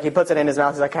 he puts it in his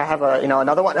mouth. He's like, "I have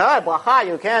another one." "Ah, blacha,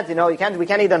 you can't, we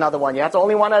can't eat another one. You have to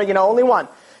only one."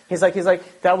 He's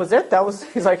like, "That was it?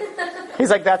 He's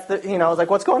like, "That's the, I was like,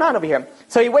 "What's going on over here?"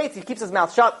 So he waits, he keeps his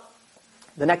mouth shut.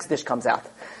 The next dish comes out.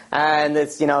 And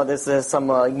it's, this is some,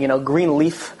 green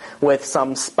leaf with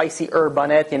some spicy herb on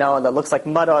it, and that looks like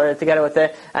mud together with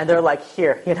it. And they're like,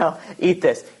 "Here, eat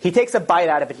this." He takes a bite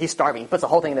out of it. He's starving. He puts the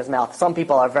whole thing in his mouth. Some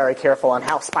people are very careful on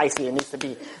how spicy it needs to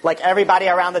be. Like everybody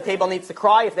around the table needs to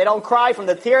cry. If they don't cry from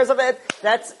the tears of it,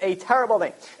 that's a terrible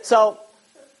thing. So,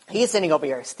 he's sitting over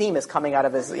here. Steam is coming out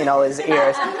of his, his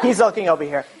ears. He's looking over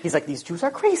here. He's like, "These Jews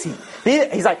are crazy."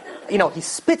 He's like, he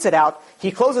spits it out. He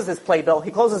closes his playbill.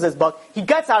 He closes his book. He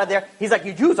gets out of there. He's like,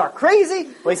 "You Jews are crazy."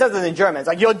 Well, he says it in German. It's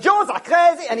like, "You Jews are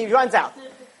crazy," and he runs out.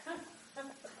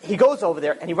 He goes over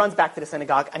there and he runs back to the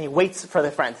synagogue and he waits for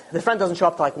the friend. The friend doesn't show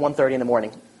up till like 1:30 in the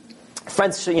morning.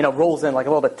 Friend, rolls in like a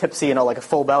little bit tipsy, like a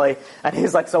full belly, and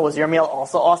he's like, "So was your meal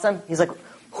also awesome?" He's like,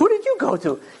 "Who did you go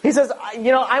to?" He says,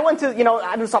 "I went to,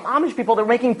 I know some Amish people. They're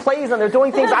making plays and they're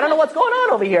doing things. I don't know what's going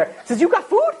on over here." He says, "You got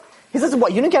food?" He says,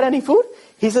 "What, you didn't get any food?"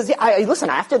 He says, "Yeah, listen,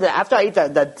 after I ate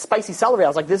the spicy celery, I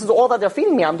was like, this is all that they're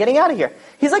feeding me. I'm getting out of here."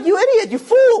 He's like, "You idiot, you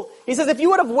fool." He says, "If you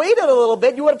would have waited a little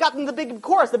bit, you would have gotten the big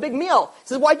course, the big meal." He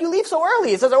says, "Why'd you leave so early?"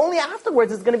 He says, "Only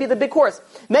afterwards is going to be the big course."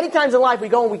 Many times in life we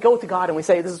go to God and we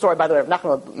say, this is a story, by the way, of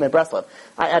Nachman Breslev.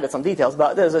 I added some details,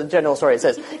 but there's a general story. It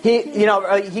says,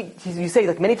 you say,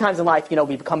 like, many times in life,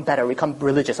 we become better, we become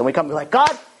religious, and we're like,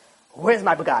 "God, where's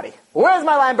my Bugatti? Where's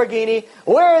my Lamborghini?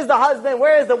 Where is the husband?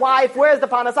 Where is the wife? Where is the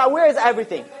panasa? Where is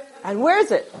everything?" And where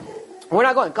is it? We're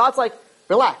not going. God's like,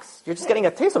 "Relax. You're just getting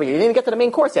a taste of it. You didn't even get to the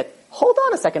main course yet. Hold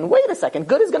on a second. Wait a second.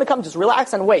 Good is going to come. Just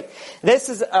relax and wait." This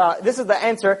is the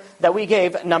answer that we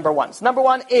gave number one. So number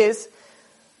one is,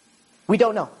 we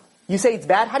don't know. You say it's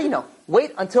bad. How do you know?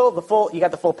 Wait until you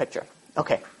got the full picture.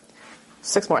 Okay.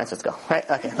 6 more answers to go. Right?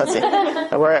 Okay, let's see.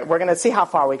 We're going to see how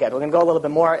far we get. We're going to go a little bit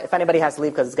more. If anybody has to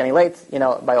leave because it's getting late,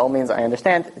 by all means, I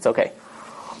understand. It's okay.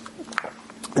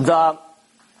 The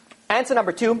answer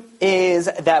number 2 is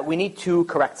that we need to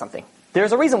correct something.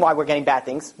 There's a reason why we're getting bad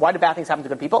things. Why do bad things happen to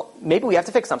good people? Maybe we have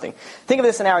to fix something. Think of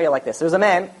this scenario like this. There's a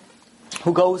man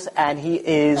who goes and he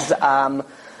is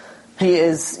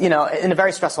in a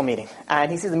very stressful meeting.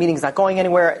 And he sees the meeting's not going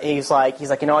anywhere. He's like,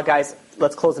 "You know what, guys?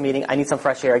 Let's close the meeting. I need some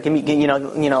fresh air. Let's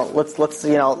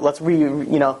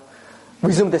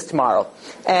resume this tomorrow."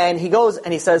 And he goes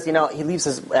and he says, he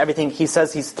leaves everything. He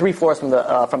says he's 3 floors from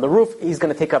the roof. He's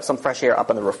going to take up some fresh air up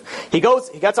on the roof. He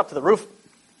gets up to the roof.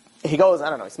 He goes, I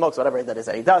don't know, he smokes, whatever that is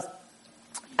that he does.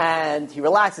 And he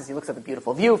relaxes. He looks at the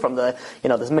beautiful view from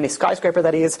this mini skyscraper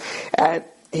that he is. And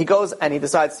he goes and he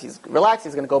decides he's relaxed.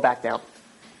 He's going to go back down.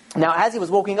 Now, as he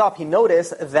was walking up, he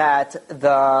noticed that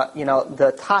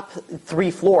the top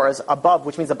 3 floors above,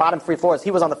 which means the bottom 3 floors,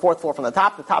 he was on the 4th floor from the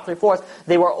top. The top 3 floors,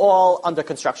 they were all under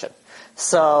construction.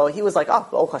 So he was like,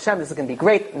 "Oh Hashem, this is going to be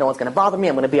great. No one's going to bother me.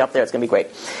 I'm going to be up there. It's going to be great."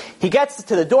 He gets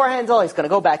to the door handle. He's going to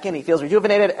go back in. He feels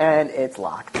rejuvenated, and it's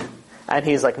locked. And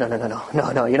he's like, no.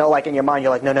 Like in your mind,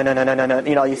 you're like,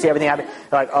 no. You see everything happen.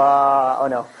 You're like, oh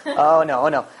no.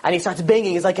 And he starts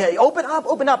banging. He's like, "Hey, open up.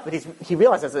 But he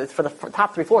realizes it's for the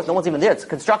top 3 floors. No one's even there. It's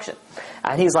construction.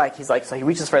 And he's like, so he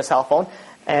reaches for his cell phone.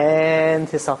 And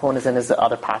his cell phone is in his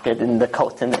other pocket in the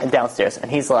coat and downstairs.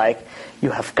 And he's like, "You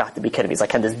have got to be kidding me." He's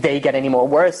like, "Can this day get any more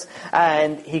worse?"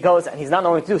 And he goes, and he's not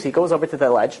knowing what to do. So he goes over to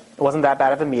the ledge. It wasn't that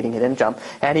bad of a meeting. He didn't jump.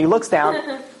 And he looks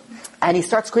down. And he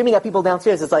starts screaming at people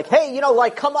downstairs. It's like, "Hey,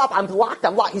 come up. I'm locked.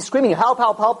 He's screaming, "Help,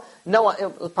 help, help." No one,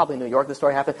 it was probably New York the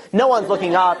story happened. No one's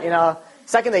looking up,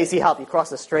 Second day you see help, you cross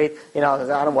the street,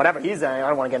 whatever he's doing, I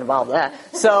don't want to get involved in that.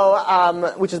 So,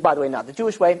 which is, by the way, not the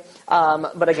Jewish way.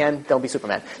 But again, don't be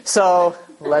Superman. So,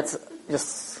 let's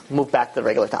just move back to the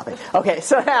regular topic. Okay,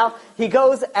 so now he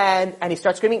goes and he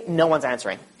starts screaming. No one's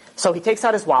answering. So he takes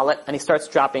out his wallet and he starts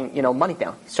dropping, money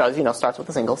down. He starts with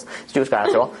the singles. He's a Jewish guy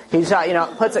after all. He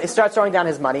starts throwing down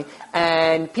his money,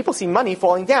 and people see money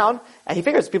falling down, and he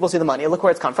figures people see the money, look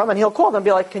where it's come from, and he'll call them and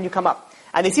be like, "Can you come up?"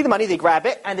 And they see the money, they grab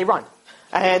it, and they run.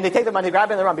 And they take the money, grab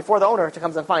it, and they run before the owner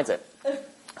comes and finds it.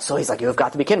 So he's like, you've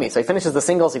got to be kidding me. So he finishes the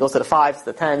singles, he goes to the 5s,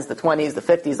 the 10s, the 20s, the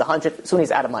 50s, the 100s. Soon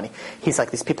he's out of money. He's like,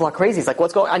 these people are crazy. He's like,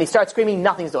 what's going on? And he starts screaming,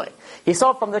 nothing's doing. He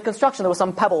saw from the construction there was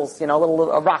some pebbles,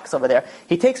 little rocks over there.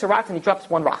 He takes a rock and he drops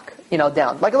one rock,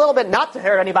 down. Like a little bit, not to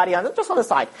hurt anybody, just on the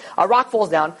side. A rock falls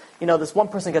down. This one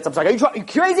person gets up, like, are you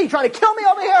crazy? You trying to kill me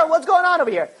over here? What's going on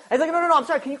over here? And he's like, no, I'm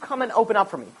sorry. Can you come and open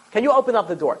up for me? Can you open up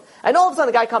the door? And all of a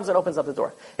sudden the guy comes and opens up the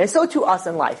door. And so to us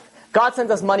in life. God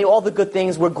sends us money, all the good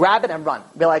things, we'll grab it and run.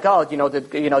 Be like, do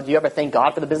you ever thank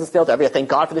God for the business deal? Do you ever thank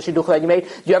God for the shidduch that you made?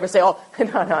 Do you ever say, no.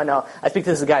 I speak to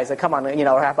this guy, he's like, come on,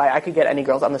 Rabbi, I could get any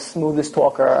girls. I'm the smoothest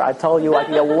talker. I tell you, I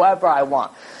can get whoever I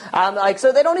want.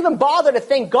 So they don't even bother to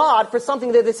thank God for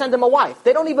something that they send them a wife.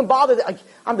 They don't even bother.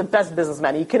 I'm the best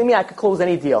businessman. Are you kidding me? I could close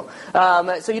any deal.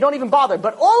 So you don't even bother.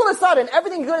 But all of a sudden,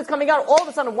 everything good is coming out. All of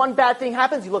a sudden, one bad thing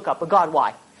happens, you look up. But God,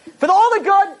 why? For all the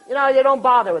good, you don't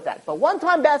bother with that. But one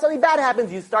time something bad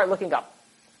happens, you start looking up.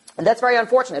 And that's very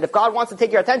unfortunate. If God wants to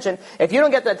take your attention, if you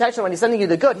don't get the attention when He's sending you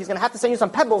the good, He's going to have to send you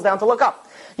some pebbles down to look up.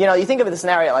 You think of the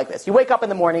scenario like this. You wake up in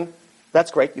the morning. That's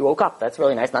great. You woke up. That's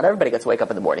really nice. Not everybody gets to wake up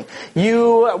in the morning.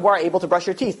 You were able to brush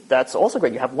your teeth. That's also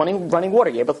great. You have running water.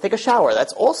 You're able to take a shower.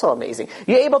 That's also amazing.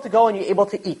 You're able to go and you're able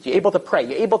to eat. You're able to pray.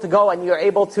 You're able to go and you're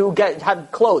able to have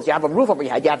clothes. You have a roof over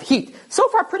your head. You have heat. So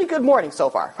far, pretty good morning so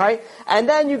far, right? And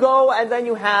then you go and then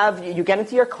you get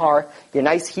into your car, your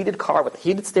nice heated car with the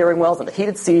heated steering wheels and the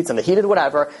heated seats and the heated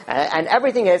whatever, and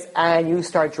everything is, and you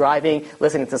start driving,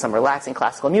 listening to some relaxing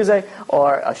classical music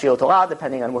or a shiur Torah,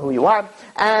 depending on who you are,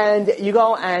 and you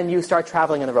go and you start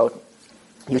traveling on the road.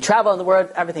 You travel on the road,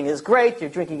 everything is great,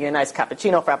 you're drinking your nice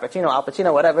cappuccino, frappuccino, al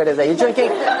pacino, whatever it is that you're drinking,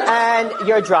 and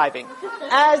you're driving.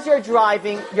 As you're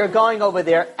driving, you're going over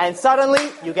there, and suddenly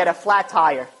you get a flat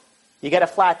tire. You get a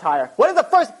flat tire. What is the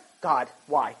first? God,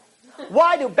 why?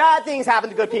 Why do bad things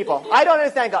happen to good people? I don't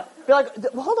understand God. Be like,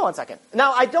 well, hold on one second.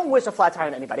 Now, I don't wish a flat tire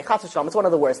on anybody. Chas v'shalom, it's one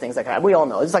of the worst things that can happen. We all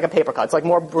know. It's like a paper cut. It's like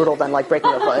more brutal than like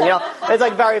breaking your foot. It's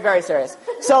like very, very serious.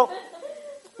 So,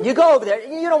 you go over there,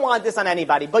 you don't want this on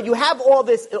anybody, but you have all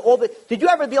this, did you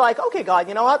ever be like, okay, God,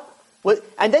 you know what?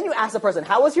 And then you ask the person,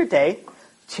 how was your day?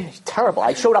 Terrible.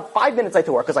 I showed up 5 minutes late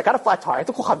to work because I got a flat tire. I had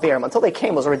to call Chaverim until they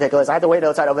came. It was ridiculous. I had to wait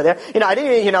outside over there. I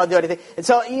didn't, do anything. And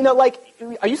so,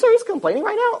 are you seriously complaining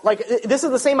right now? Like, this is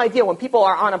the same idea when people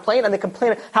are on a plane and they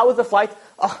complain, how was the flight?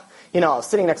 Oh, I was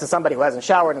sitting next to somebody who hasn't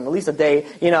showered in at least a day,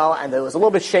 and it was a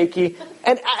little bit shaky.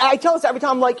 And I tell this every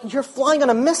time, I'm like, you're flying on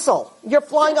a missile. You're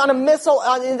flying on a missile.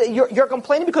 You're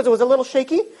complaining because it was a little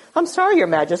shaky? I'm sorry, Your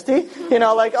Majesty. It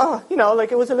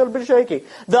was a little bit shaky.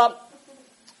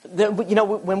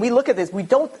 When we look at this, we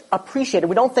don't appreciate it.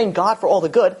 We don't thank God for all the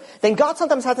good. Then God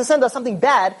sometimes has to send us something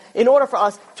bad in order for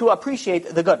us to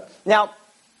appreciate the good. Now,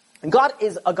 God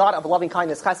is a God of loving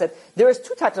kindness, chesed. There is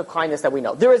two types of kindness that we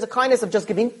know. There is a kindness of just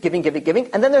giving,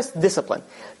 and then there's discipline.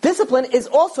 Discipline is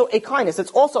also a kindness. It's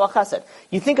also a chesed.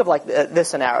 You think of like this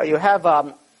scenario. You have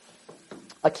a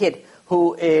kid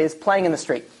who is playing in the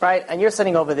street, right? And you're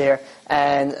sitting over there,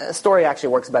 and a story actually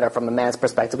works better from a man's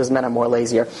perspective because men are more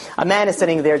lazier. A man is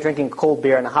sitting there drinking cold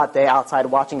beer on a hot day outside,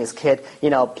 watching his kid,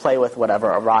 play with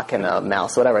whatever, a rock and a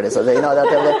mouse, whatever it is. So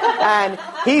and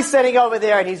he's sitting over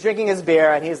there and he's drinking his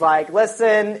beer and he's like,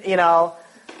 listen, I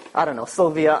don't know,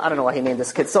 Sylvia, I don't know why he named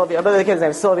this kid Sylvia, but the kid's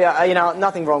name is Sylvia,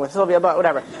 nothing wrong with Sylvia, but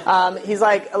whatever. He's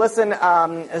like, listen,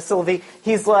 Sylvie,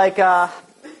 he's like,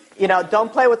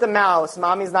 don't play with the mouse.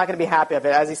 Mommy's not going to be happy of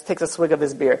it, as he takes a swig of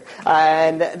his beer.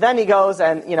 And then he goes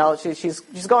and,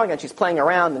 she's going and she's playing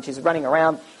around and she's running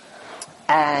around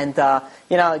and,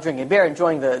 drinking beer,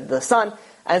 enjoying the sun.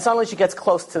 And suddenly she gets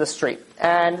close to the street.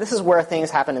 And this is where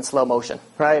things happen in slow motion,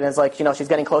 right? And it's like, she's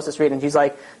getting close to the street and she's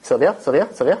like, Sylvia,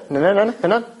 no,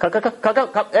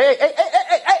 come,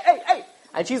 hey.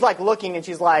 And she's like looking and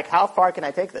she's like, how far can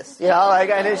I take this?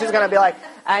 And she's going to be like,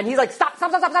 and he's like, stop,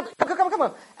 come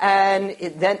on. And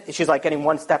then she's like getting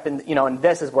one step in, and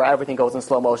this is where everything goes in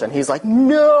slow motion. He's like,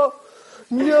 no.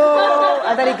 And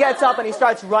then he gets up and he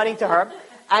starts running to her.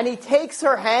 And he takes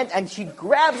her hand and she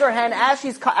grabs her hand as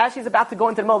she's about to go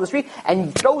into the middle of the street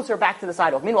and throws her back to the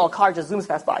sidewalk. Meanwhile, a car just zooms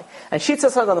past by. And she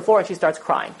sits on the floor and she starts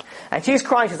crying. And she's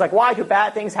crying. She's like, why do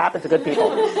bad things happen to good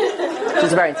people?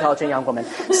 She's a very intelligent young woman.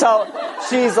 So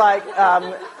she's like,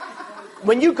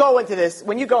 when you go into this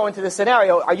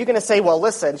scenario, are you going to say, well,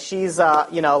 listen, she's, are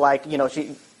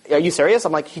you serious?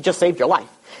 I'm like, he just saved your life.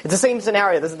 It's the same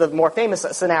scenario. This is the more famous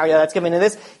scenario that's given in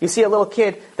this. You see a little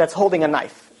kid that's holding a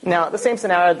knife. Now, the same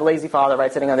scenario, the lazy father,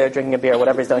 right, sitting on there drinking a beer,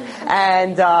 whatever he's doing.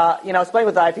 And, he's playing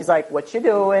with the knife. He's like, what you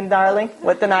doing, darling,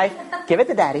 with the knife? Give it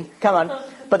to daddy. Come on.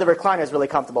 but the recliner is really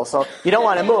comfortable, so you don't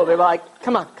want to move. You're like,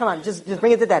 come on, just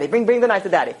bring it to daddy. Bring the knife to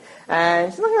daddy.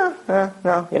 And she's like,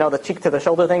 no, you know, the cheek to the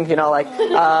shoulder thing, you know, like,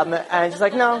 and she's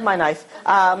like, no, my knife.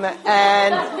 And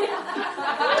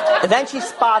then she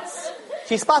spots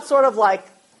sort of like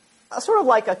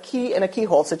a key in a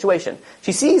keyhole situation.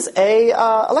 She sees a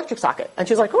electric socket, and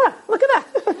she's like, oh, look at that.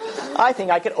 I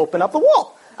think I could open up the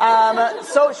wall.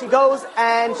 So she goes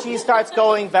and she starts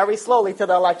going very slowly to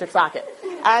the electric socket.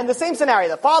 And the same scenario,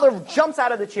 the father jumps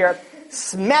out of the chair,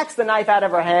 smacks the knife out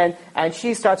of her hand, and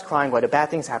she starts crying, why do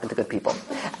bad things happen to good people?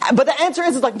 But the answer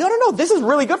is like, no, this is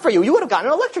really good for you. You would have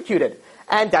gotten electrocuted.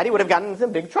 And daddy would have gotten into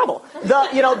big trouble.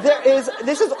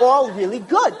 This is all really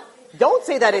good. Don't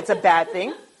say that it's a bad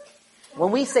thing.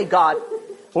 When we say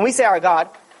our God,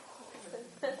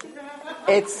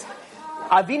 it's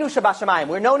Avinu Shabashamayim.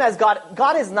 We're known as God.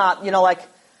 God is not, you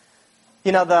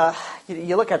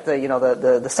look at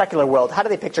the secular world. How do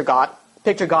they picture God?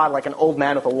 Picture God like an old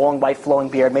man with a long white flowing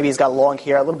beard. Maybe he's got long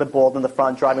hair, a little bit bald in the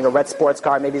front, driving a red sports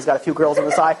car. Maybe he's got a few girls on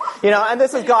the side. And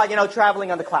this is God,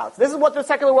 traveling on the clouds. This is what the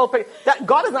secular world pictures. That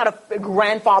God is not a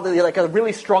grandfather, like a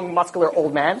really strong, muscular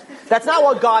old man. That's not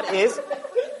what God is.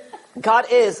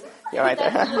 God is. You're right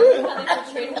there.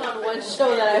 Concentrating on one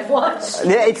show that I've watched.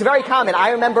 Yeah, it's very common. I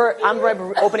remember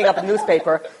opening up a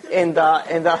newspaper in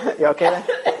the. You okay there?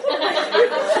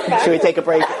 Should we take a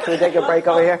break? Should we take a break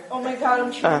over here? Oh my God,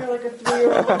 I'm sure you're like a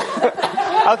 3-year-old.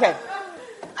 Okay.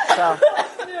 So.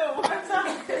 No, I'm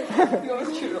sorry. You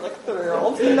always treat her like a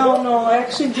 3-year-old. No, I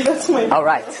actually do that to my. All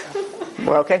right.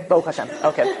 We're okay? Baruch Hashem.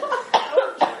 Okay.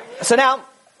 So now,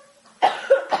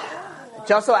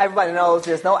 just so everybody knows,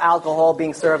 there's no alcohol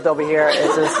being served over here.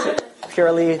 It's just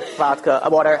purely vodka,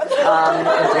 water.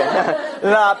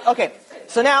 Okay.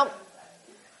 So now,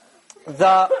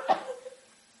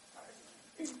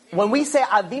 when we say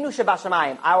Avinu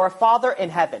Shebashamayim, our Father in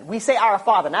heaven, we say our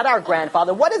Father, not our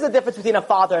grandfather. What is the difference between a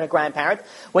father and a grandparent?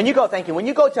 When you go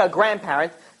to a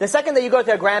grandparent, the second that you go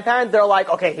to a grandparent, they're like,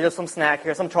 okay, here's some snack,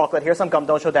 here's some chocolate, here's some gum,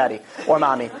 don't show daddy or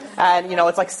mommy. And,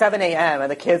 it's like 7 a.m.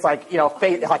 and the kid's like,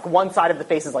 like one side of the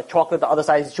face is like chocolate, the other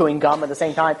side is chewing gum at the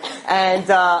same time. And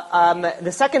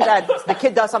the second that the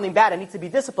kid does something bad and needs to be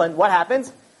disciplined, what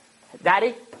happens?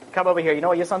 Daddy, come over here. You know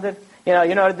what your son did?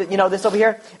 You know this over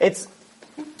here? It's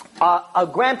a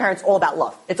grandparent's all about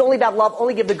love. It's only about love,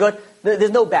 only give the good.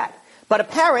 There's no bad. But a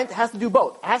parent has to do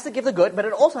both. It has to give the good, but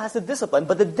it also has to discipline.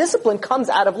 But the discipline comes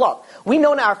out of love. We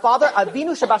know now our Father,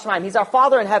 Avinu Shebashamayim, He's our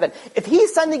Father in heaven. If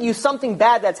He's sending you something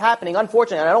bad that's happening,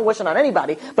 unfortunately, and I don't wish it on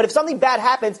anybody, but if something bad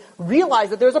happens, realize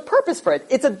that there's a purpose for it.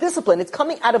 It's a discipline. It's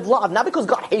coming out of love. Not because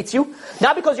God hates you.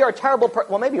 Not because you're a terrible person.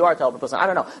 Well, maybe you are a terrible person. I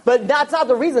don't know. But that's not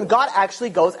the reason. God actually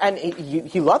goes and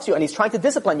He loves you and He's trying to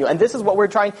discipline you. And this is what we're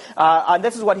trying, and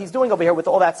this is what He's doing over here with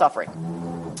all that suffering.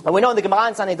 And we know in the Gemara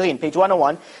in Sanhedrin, page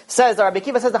 101, says, Rabbi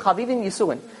Akiva says, the Chavivim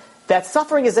Yisuin, that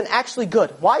suffering isn't actually good.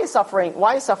 Why is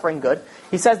suffering good?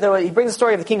 He says that he brings the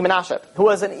story of the king Menashe, who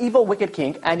was an evil, wicked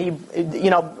king, and he,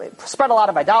 spread a lot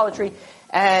of idolatry,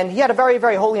 and he had a very,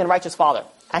 very holy and righteous father.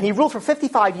 And he ruled for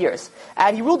 55 years.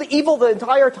 And he ruled the evil the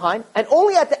entire time, and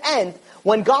only at the end,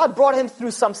 when God brought him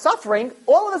through some suffering,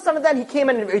 all of a sudden then he came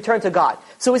in and returned to God.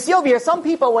 So we see over here, some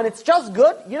people, when it's just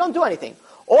good, you don't do anything.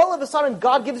 All of a sudden,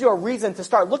 God gives you a reason to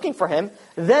start looking for Him.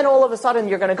 Then all of a sudden,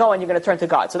 you're going to go and you're going to turn to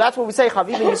God. So that's what we say,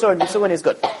 Chavivim Yisuin, Yisuin is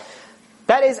good.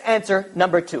 That is answer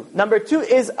number 2. Number 2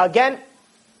 is, again,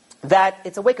 that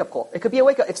it's a wake-up call. It could be a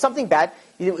wake-up. If something bad,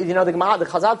 the Gemara, the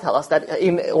Chazal tell us that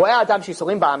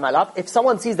if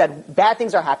someone sees that bad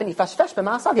things are happening, he has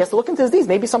to look into his deeds.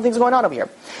 Maybe something's going on over here.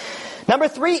 Number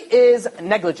 3 is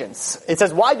negligence. It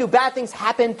says, why do bad things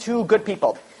happen to good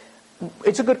people?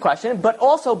 It's a good question, but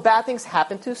also bad things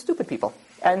happen to stupid people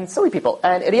and silly people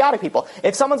and idiotic people.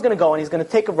 If someone's going to go and he's going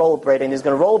to take a rollerblade and he's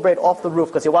going to rollerblade off the roof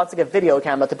because he wants to get video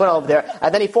camera to put over there,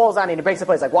 and then he falls down and he breaks the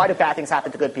place, like, why do bad things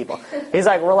happen to good people? He's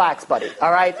like, relax, buddy.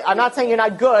 All right, I'm not saying you're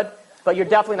not good, but you're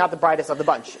definitely not the brightest of the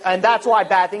bunch, and that's why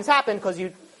bad things happen, because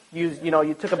you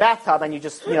took a bathtub and you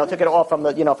just took it off from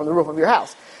the from the roof of your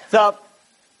house. So.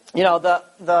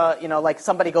 Like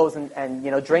somebody goes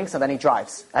and drinks and then he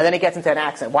drives. And then he gets into an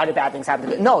accident. Why do bad things happen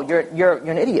to you? No, you're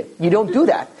an idiot. You don't do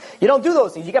that. You don't do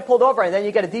those things. You get pulled over and then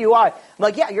you get a DUI. I'm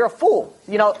like, yeah, you're a fool.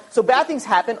 So bad things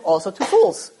happen also to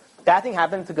fools. Bad things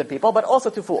happen to good people, but also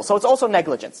to fools. So it's also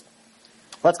negligence.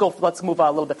 Let's move a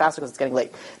little bit faster because it's getting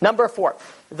late. Number 4.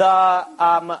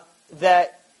 Why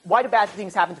do bad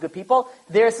things happen to good people?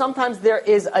 Sometimes there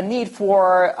is a need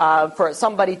for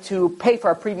somebody to pay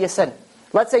for a previous sin.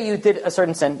 Let's say you did a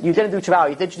certain sin, you didn't do tshuva,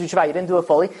 you didn't do it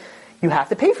fully, you have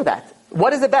to pay for that.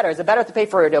 What is it better? Is it better to pay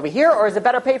for it over here, or is it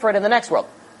better to pay for it in the next world?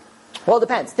 Well, it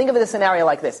depends. Think of it a scenario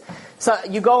like this. So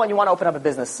you go and you want to open up a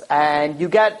business, and you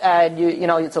get,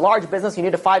 it's a large business, you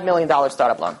need a $5 million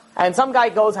startup loan. And some guy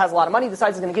goes, has a lot of money,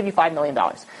 decides he's going to give you $5 million.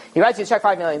 He writes you a check,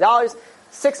 $5 million.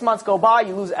 6 months go by,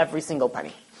 you lose every single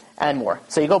penny. And more.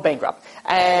 So you go bankrupt.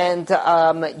 And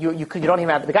you don't even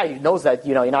have, the guy knows that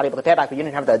you're not able to pay back, but you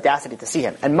didn't have the audacity to see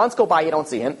him. And months go by, you don't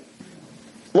see him.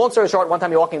 Long story short, one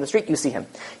time you're walking in the street, you see him.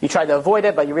 You try to avoid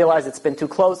it, but you realize it's been too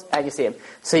close, and you see him.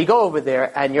 So you go over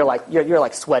there, and you're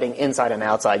like sweating inside and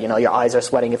outside. Your eyes are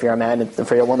sweating if you're a man, and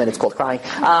for your woman, it's called crying.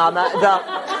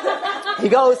 He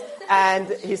goes, and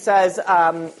he says,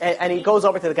 and he goes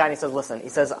over to the guy, and he says, listen, he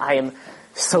says, I am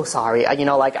so sorry. I can't,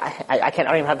 I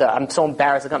don't even have I'm so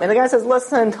embarrassed to come. And the guy says,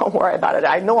 listen, don't worry about it.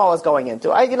 I know what I was going into.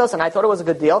 Listen, I thought it was a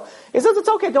good deal. He says, it's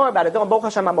okay, don't worry about it. Baruch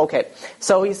Hashem, I'm okay.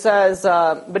 So he says,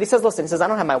 listen, he says, I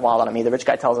don't have my wallet on me. The rich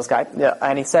guy tells this guy. Yeah,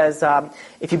 and he says,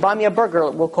 if you buy me a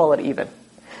burger, we'll call it even.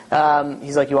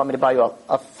 He's like, you want me to buy you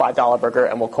a $5 burger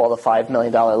and we'll call the $5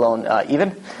 million loan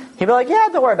even? He'd be like, yeah,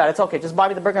 don't worry about it. It's okay. Just buy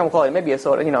me the burger and we'll call it maybe a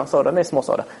soda, soda, maybe a small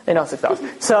soda.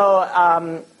 $6.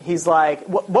 So he's like,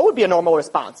 what would be a normal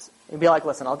response? He'd be like,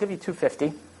 listen, I'll give you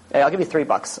 $2.50. Hey, I'll give you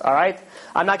 $3. All right?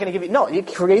 I'm not going to give you. No, you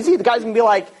crazy? The guy's going to be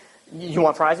like, you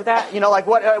want fries with that?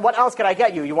 What else could I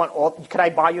get you? Could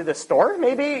I buy you the store?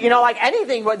 Maybe?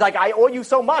 Anything. Like, I owe you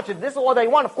so much. If this is all they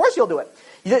want, of course you'll do it.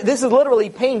 This is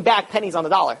literally paying back pennies on the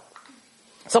dollar.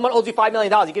 Someone owes you $5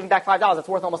 million. You give him back $5. It's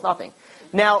worth almost nothing.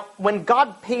 Now, when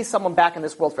God pays someone back in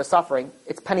this world for suffering,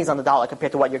 it's pennies on the dollar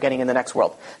compared to what you're getting in the next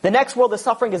world. The next world, the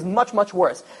suffering is much, much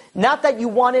worse. Not that you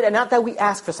want it and not that we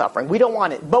ask for suffering. We don't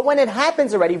want it. But when it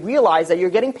happens already, realize that you're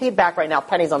getting paid back right now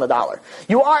pennies on the dollar.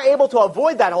 You are able to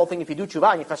avoid that whole thing if you do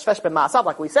tshuva and you fashvesh b'ma'asav,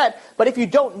 like we said. But if you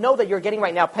don't know that you're getting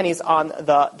right now pennies on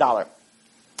the dollar.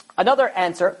 Another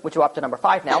answer, which we're up to number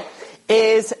 5 now,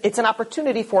 is it's an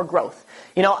opportunity for growth.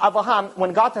 Abraham,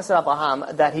 when God tested Abraham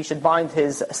that he should bind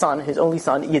his son, his only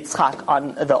son, Yitzchak,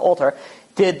 on the altar,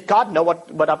 did God know what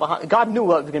Abraham, God knew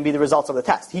what was going to be the results of the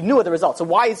test. He knew the results. So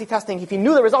why is he testing? If he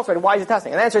knew the results already, why is he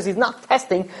testing? And the answer is he's not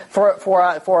testing for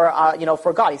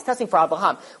God. He's testing for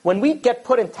Abraham. When we get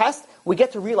put in test, we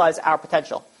get to realize our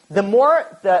potential. The more,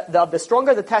 the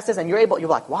stronger the test is, and you're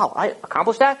like, wow, I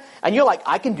accomplished that, and you're like,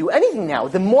 I can do anything now.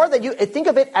 The more that you think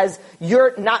of it as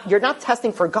you're not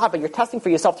testing for God, but you're testing for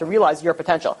yourself to realize your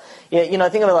potential. Think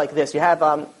of it like this: you have,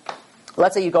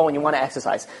 let's say you go and you want to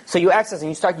exercise. So you exercise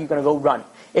and you're going to go run.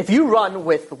 If you run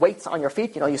with weights on your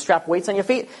feet, you strap weights on your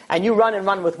feet, and you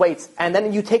run with weights, and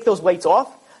then you take those weights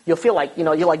off. You'll feel like, you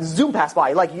like zoom past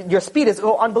by. Like your speed is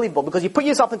unbelievable because you put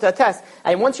yourself into a test,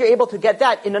 and once you're able to get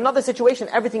that, in another situation,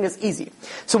 everything is easy.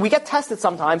 So we get tested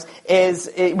sometimes,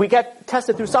 we get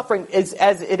tested through suffering as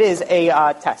it is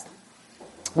a test.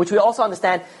 Which we also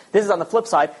understand, this is on the flip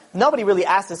side, nobody really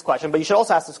asked this question, but you should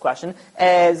also ask this question,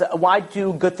 is why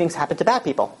do good things happen to bad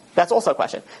people? That's also a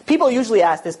question. People usually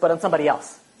ask this, but on somebody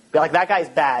else. Be like, that guy's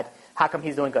bad, how come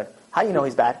he's doing good? How do you know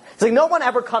he's bad? It's like no one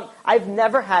ever I've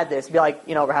never had this. Be like,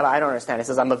 Rabbi, I don't understand. He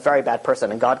says, I'm a very bad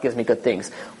person and God gives me good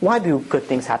things. Why do good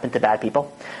things happen to bad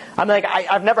people? I'm like,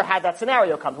 I've never had that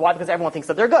scenario come. Why? Because everyone thinks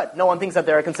that they're good. No one thinks that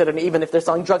they're considered, even if they're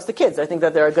selling drugs to kids. They think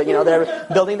that they're good, they're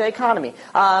building the economy.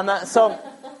 Or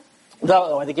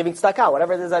they're giving tzedakah,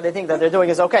 whatever it is that they think that they're doing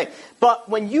is okay. But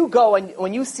when you go and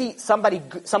when you see somebody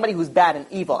who's bad and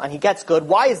evil and he gets good,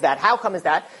 why is that? How come is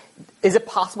that? Is it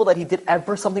possible that he did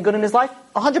ever something good in his life?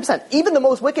 100%. Even the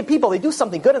most wicked people, they do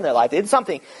something good in their life. They did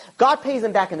something. God pays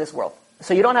them back in this world.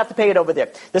 So you don't have to pay it over there.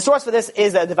 The source for this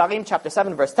is Devarim chapter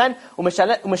 7 verse 10. God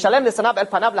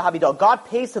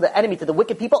pays to the enemy, to the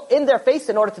wicked people, in their face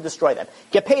in order to destroy them.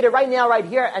 Get paid it right now, right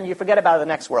here, and you forget about it in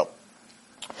the next world.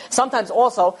 Sometimes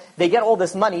also, they get all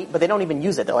this money, but they don't even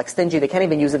use it. They're like stingy, they can't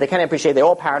even use it, they can't appreciate it, they're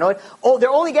all paranoid. Oh, they're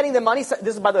only getting the money,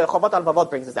 this is by the way, Chovat al-Vavot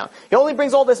brings this down. He only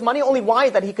brings all this money, only why?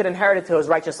 That he could inherit it to his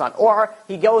righteous son. Or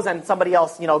he goes and somebody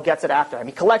else, gets it after him.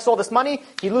 He collects all this money,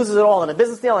 he loses it all in a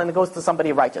business deal, and it goes to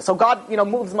somebody righteous. So God,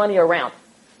 moves money around.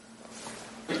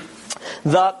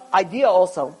 The idea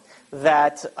also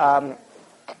that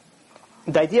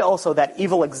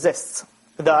evil exists.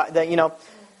 I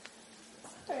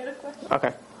had a question.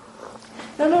 Okay.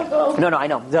 No, go. No, I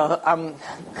know.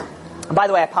 By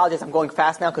the way, I apologize. I'm going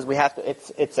fast now because we have to.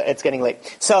 It's getting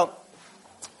late. So,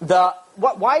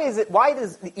 why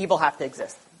does the evil have to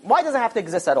exist? Why does it have to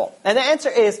exist at all? And the answer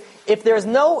is, if there's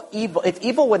no evil, if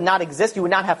evil would not exist, you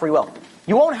would not have free will.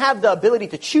 You won't have the ability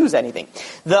to choose anything.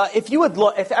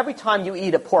 If every time you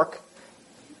eat a pork,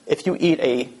 if you eat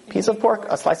a piece of pork,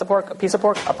 a slice of pork, a piece of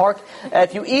pork, a pork,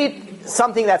 if you eat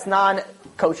something that's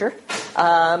non-kosher,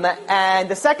 and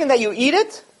the second that you eat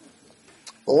it,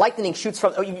 lightning shoots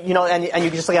from, and you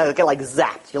just get like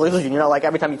zapped. Like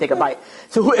every time you take a bite.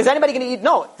 So is anybody going to eat?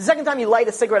 No. The second time you light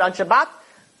a cigarette on Shabbat,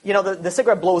 the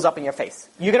cigarette blows up in your face.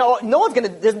 You're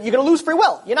gonna lose free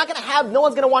will. No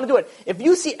one's gonna want to do it. If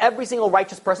you see every single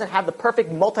righteous person have the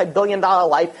perfect multi-billion-dollar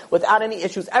life without any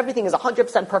issues, everything is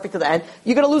 100% perfect to the end,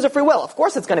 you're gonna lose your free will. Of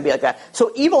course it's gonna be like that.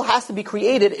 So evil has to be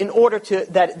created in order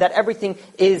that everything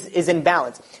is in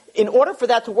balance. In order for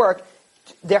that to work,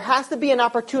 there has to be an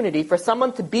opportunity for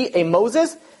someone to be a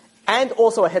Moses and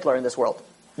also a Hitler in this world.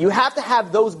 You have to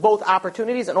have those both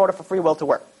opportunities in order for free will to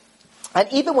work. And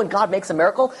even when God makes a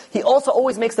miracle, He also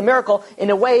always makes the miracle in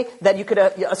a way that you could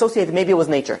associate that maybe it was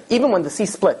nature. Even when the sea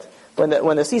split.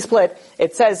 When the sea split,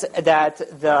 it says that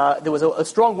there was a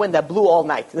strong wind that blew all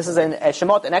night. This is in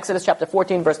Shemot, in Exodus chapter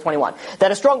 14, verse 21.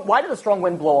 Why did a strong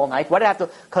wind blow all night? Why did it have to?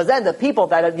 Because then the people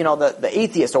that, the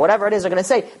atheists or whatever it is are going to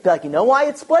say, be like, you know why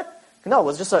it split? No, it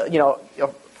was just a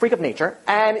freak of nature.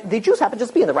 And the Jews happened to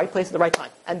just be in the right place at the right time.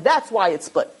 And that's why it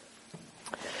split.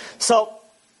 So,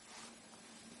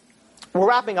 we're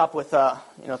wrapping up with,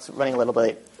 it's running a little bit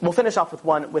late. We'll finish off with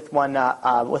one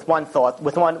thought.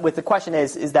 With the question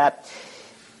is that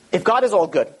if God is all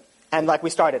good, and like we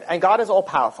started, and God is all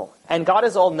powerful, and God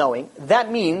is all knowing, that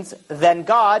means then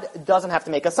God doesn't have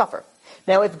to make us suffer.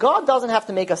 Now, if God doesn't have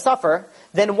to make us suffer,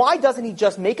 then why doesn't He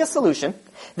just make a solution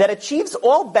that achieves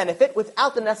all benefit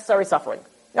without the necessary suffering?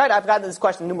 Right, I've gotten this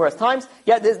question numerous times.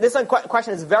 Yeah, this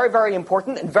question is very, very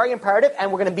important and very imperative,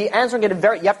 and we're going to be answering it you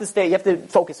have to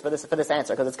focus for this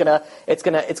answer, because it's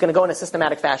gonna go in a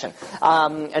systematic fashion.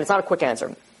 And it's not a quick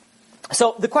answer.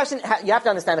 So the question, you have to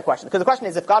understand the question, because the question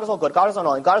is, if God is all good, God is all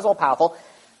knowing, God is all powerful,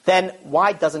 then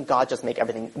why doesn't God just make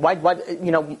everything?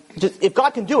 If God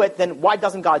can do it, then why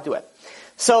doesn't God do it?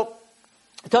 So,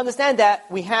 to understand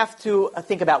that, we have to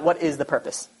think about what is the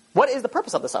purpose. What is the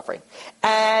purpose of the suffering?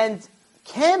 And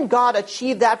can God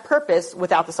achieve that purpose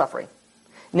without the suffering?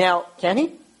 Now, can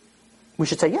He? We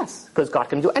should say yes, because God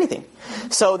can do anything.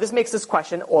 So this makes this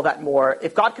question all that more.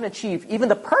 If God can achieve even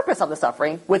the purpose of the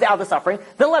suffering without the suffering,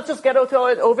 then let's just get to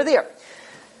it over there.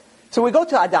 So we go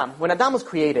to Adam. When Adam was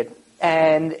created,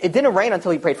 and it didn't rain until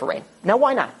he prayed for rain. Now,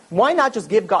 why not? Why not just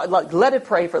give God, let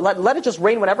it just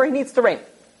rain whenever He needs to rain?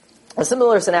 A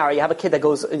similar scenario, you have a kid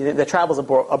that travels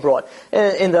abroad.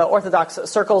 In the Orthodox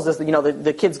circles,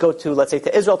 the kids go to, let's say,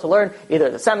 to Israel to learn, either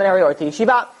the seminary or to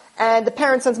yeshiva, and the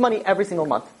parent sends money every single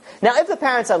month. Now, if the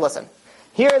parent said, listen,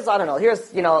 here's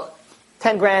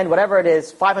 10 grand, whatever it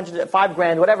is, 5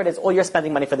 grand, whatever it is, all you're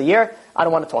spending money for the year, I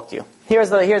don't want to talk to you.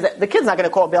 The kid's not going to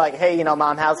call and be like, hey,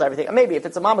 mom, how's everything? Maybe if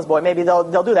it's a mama's boy, maybe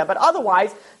they'll do that. But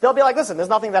otherwise, they'll be like, listen, there's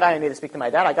nothing that I need to speak to my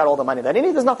dad. I got all the money that I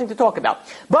need. There's nothing to talk about.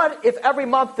 But if every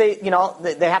month they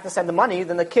have to send the money,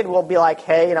 then the kid will be like,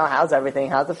 hey, how's everything?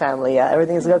 How's the family?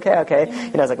 Everything's okay.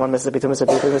 It's like 1 Mississippi, 2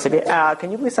 Mississippi, 3 Mississippi.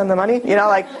 Can you please send the money?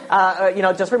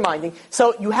 Just reminding.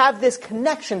 So you have this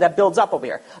connection that builds up over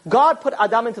here. God put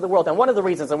Adam into the world, and one of the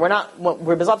reasons, and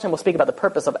we'll speak about the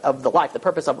purpose of the life, the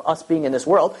purpose of us being in this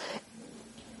world.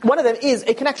 One of them is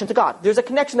a connection to God. There's a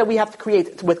connection that we have to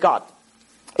create with God.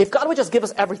 If God would just give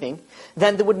us everything,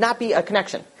 then there would not be a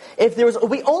connection. If there was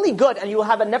we only good, and you will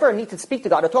have never a need to speak to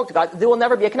God or talk to God, there will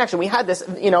never be a connection. We had this,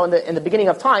 in the beginning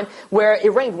of time, where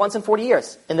it rained once in 40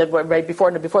 years, right before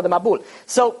the Mabul.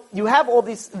 So you have all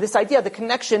this idea, the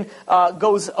connection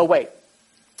goes away.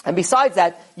 And besides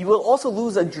that, you will also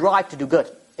lose a drive to do good.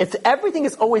 If everything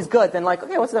is always good, then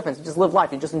okay, what's the difference? You just live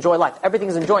life, you just enjoy life. Everything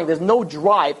is enjoying. There's no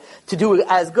drive to do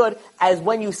as good as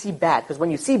when you see bad. Because when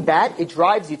you see bad, it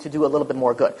drives you to do a little bit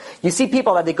more good. You see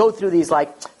people that they go through these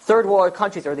third world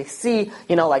countries, or they see,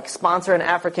 sponsor an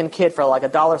African kid for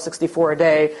 $1.64 a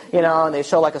day, and they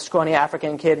show a scrawny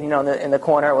African kid, in the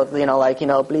corner with,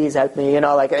 please help me,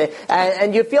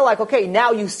 and you feel okay,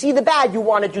 now you see the bad, you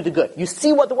want to do the good. You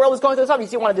see what the world is going through,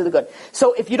 you want to do the good.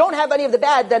 So if you don't have any of the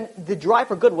bad, then the drive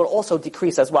for good will also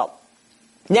decrease as well.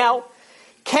 Now,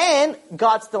 can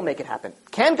God still make it happen?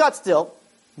 Can God still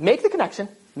make the connection,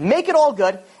 make it all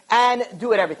good, and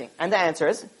do it everything? And the answer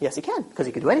is, yes, He can, because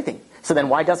He can do anything. So then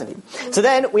why doesn't He? So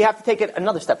then we have to take it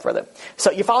another step further.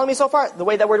 So you follow me so far? The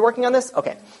way that we're working on this?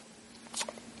 Okay.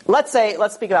 Let's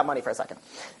speak about money for a second.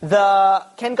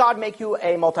 Can God make you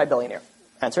a multi-billionaire?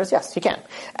 Answer is yes, He can.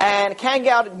 And can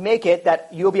God make it that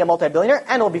you'll be a multi-billionaire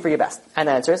and it'll be for your best? And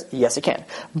the answer is yes, He can.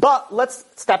 But let's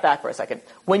step back for a second.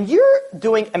 When you're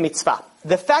doing a mitzvah,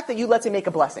 the fact that you, let's say, make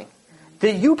a blessing, Do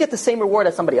you get the same reward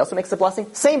as somebody else who makes the blessing?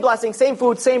 Same blessing, same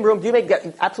food, same room. Do you make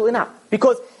absolutely not?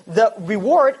 Because the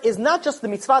reward is not just the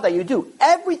mitzvah that you do.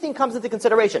 Everything comes into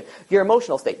consideration. Your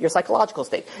emotional state, your psychological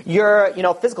state, your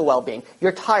physical well-being,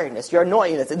 your tiredness, your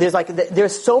annoyance.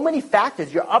 There's so many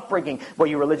factors. Your upbringing, were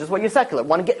you religious, were you secular?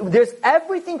 There's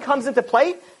everything comes into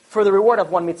play for the reward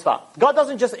of one mitzvah. God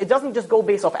doesn't just go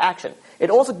based off action. It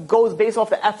also goes based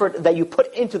off the effort that you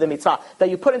put into the mitzvah,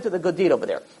 that you put into the good deed over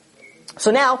there. So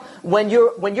now, when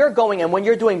you're going and when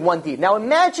you're doing one deed, now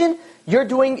imagine you're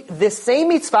doing this same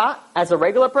mitzvah as a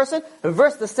regular person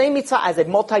versus the same mitzvah as a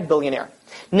multi-billionaire.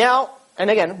 Now, and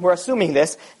again, we're assuming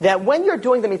this, that when you're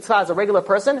doing the mitzvah as a regular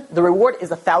person, the reward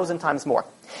is 1,000 times more.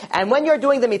 And when you're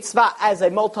doing the mitzvah as a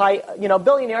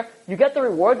billionaire, you get the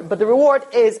reward, but the reward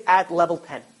is at level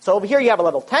 10. So over here you have a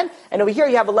level 10, and over here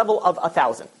you have a level of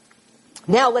 1,000.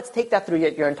 Now let's take that through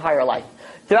your entire life.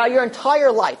 Throughout your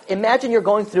entire life, imagine you're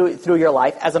going through your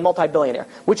life as a multi-billionaire,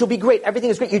 which will be great. Everything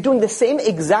is great. You're doing the same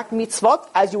exact mitzvot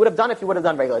as you would have done if you would have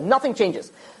done regular. Nothing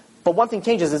changes. But one thing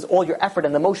changes is all your effort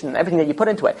and emotion and everything that you put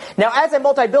into it. Now, as a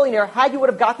multi-billionaire, had you would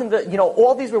have gotten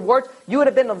all these rewards, you would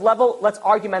have been of level, let's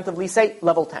argumentatively say,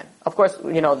 level 10. Of course,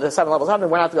 the 7 levels happen,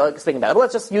 we're not speaking about it, but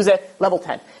let's just use it, level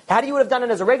 10. Had you would have done it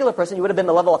as a regular person, you would have been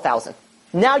the level 1,000.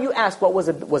 Now you ask, was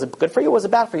it good for you or was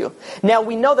it bad for you? Now,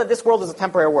 we know that this world is a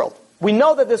temporary world. We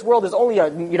know that this world is only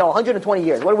 120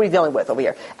 years. What are we dealing with over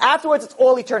here? Afterwards, it's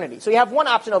all eternity. So you have one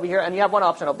option over here and you have one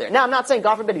option over there. Now, I'm not saying,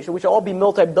 God forbid, we should all be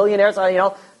multi-billionaires, I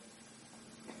mean,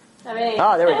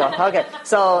 Oh, there we go. Okay.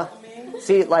 So,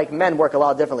 see, men work a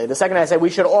lot differently. The second I say we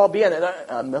should all be in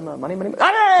money, they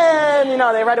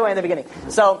right away in the beginning.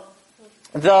 So,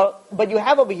 but you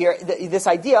have over here this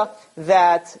idea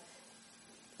that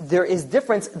there is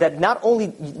difference, that not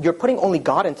only, you're putting only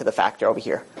God into the factor over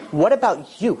here. What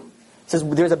about you? It says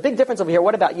there's a big difference over here.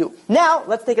 What about you? Now,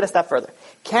 let's take it a step further.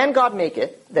 Can God make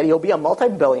it that you'll be a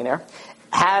multi-billionaire,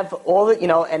 have all the,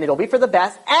 and it'll be for the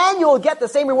best, and you'll get the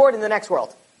same reward in the next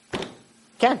world?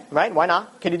 Can, right? Why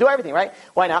not? Can you do everything, right?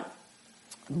 Why not?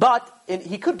 But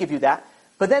he could give you that,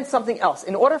 but then something else.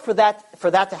 In order for that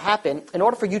to happen, in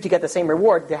order for you to get the same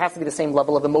reward, there has to be the same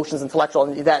level of emotions, intellectual,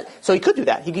 and that. So he could do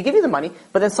that. He could give you the money,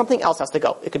 but then something else has to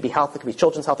go. It could be health, it could be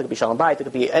children's health, it could be shalom bayit,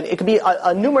 it could be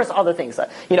numerous other things.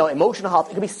 Emotional health.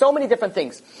 It could be so many different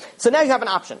things. So now you have an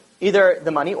option: either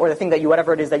the money, or the thing that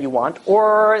whatever it is that you want,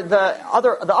 or the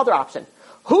other option.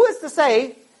 Who is to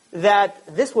say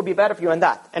that this will be better for you than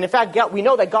that? And in fact, we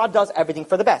know that God does everything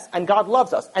for the best, and God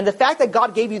loves us. And the fact that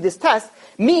God gave you this test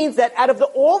means that out of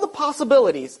all the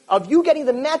possibilities of you getting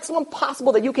the maximum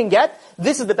possible that you can get,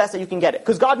 this is the best that you can get it,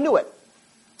 because God knew it.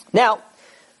 Now,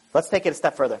 let's take it a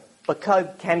step further. But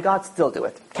can God still do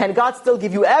it? Can God still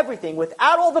give you everything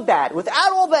without all the bad,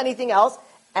 without all the anything else,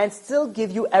 and still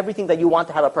give you everything that you want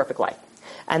to have a perfect life?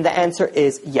 And the answer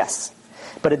is yes.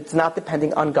 But it's not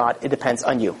depending on God, it depends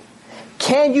on you.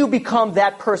 Can you become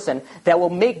that person that will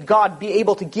make God be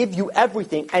able to give you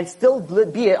everything and still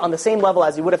be on the same level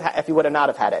as you would have if you would have not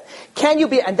have had it? Can you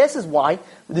be? And this is when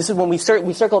we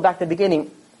circle back to the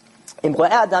beginning.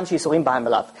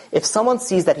 If someone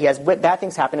sees that he has bad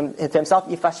things happening to himself,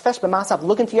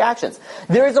 look into your actions.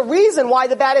 There is a reason why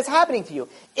the bad is happening to you.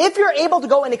 If you're able to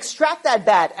go and extract that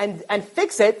bad and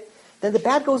fix it, then the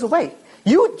bad goes away.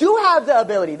 You do have the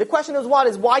ability. The question is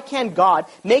why can't God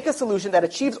make a solution that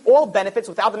achieves all benefits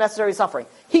without the necessary suffering?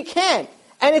 He can.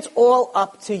 And it's all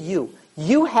up to you.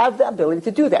 You have the ability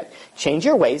to do that. Change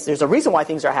your ways. There's a reason why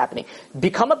things are happening.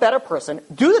 Become a better person.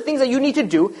 Do the things that you need to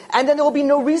do. And then there will be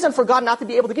no reason for God not to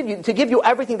be able to give you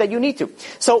everything that you need to.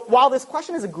 So while this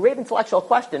question is a great intellectual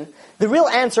question, the real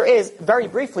answer is, very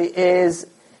briefly, is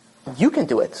you can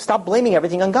do it. Stop blaming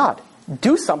everything on God.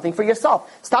 Do something for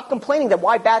yourself. Stop complaining that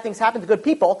why bad things happen to good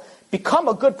people. Become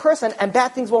a good person and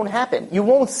bad things won't happen. You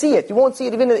won't see it. You won't see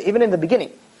it even in the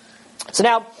beginning. So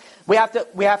now we'll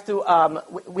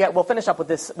finish up with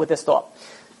this thought.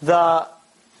 The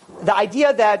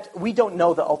idea that we don't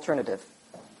know the alternative.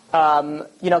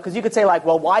 Because you could say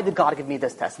why did God give me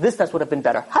this test? This test would have been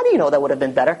better. How do you know that would have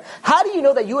been better? How do you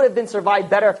know that you would have been survived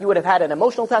better if you would have had an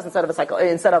emotional test instead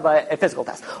of a physical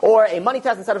test, or a money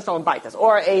test instead of shalom bayit test,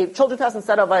 or a children test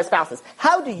instead of a spouse test?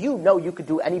 How do you know you could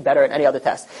do any better in any other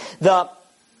test? The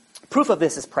proof of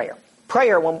this is prayer.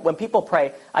 Prayer, when people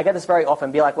pray, I get this very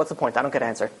often, be like, what's the point? I don't get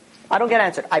answered. I don't get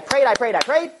answered. I prayed. I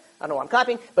don't know why I'm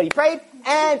clapping, but you prayed,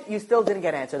 and you still didn't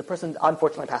get answered. The person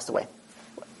unfortunately passed away.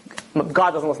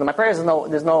 God doesn't listen to my prayers.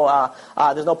 There's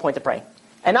no point to praying.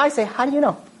 And I say, how do you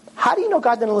know? How do you know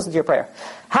God didn't listen to your prayer?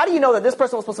 How do you know that this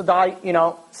person was supposed to die,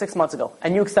 6 months ago,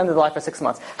 and you extended the life for 6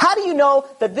 months? How do you know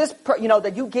that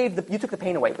that you took the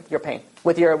pain away with your pain,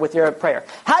 with your prayer?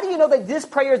 How do you know that this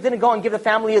prayer didn't go and give the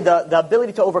family the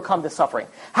ability to overcome this suffering?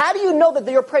 How do you know that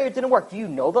your prayer didn't work? Do you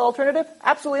know the alternative?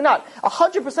 Absolutely not.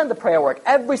 100% of the prayer work.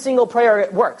 Every single prayer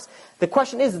works. The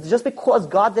question is, just because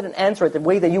God didn't answer it the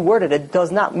way that you worded it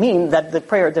does not mean that the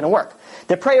prayer didn't work.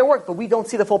 The prayer worked, but we don't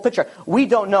see the full picture. We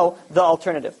don't know the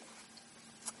alternative.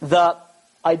 The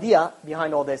idea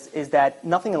behind all this is that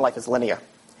nothing in life is linear.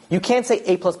 You can't say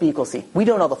A plus B equals C. We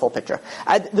don't know the full picture.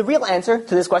 The real answer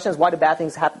to this question is, why do bad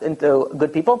things happen to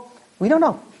good people? We don't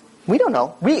know. We don't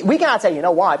know. We cannot say,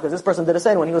 why? Because this person did a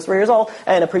sin when he was 3 years old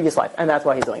in a previous life, and that's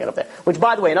why he's doing it up there. Which,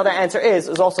 by the way, another answer is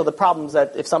also the problems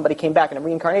that if somebody came back in a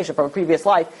reincarnation from a previous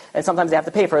life, and sometimes they have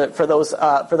to pay for those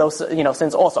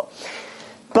sins also.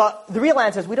 But the real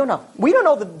answer is we don't know. We don't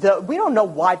know we don't know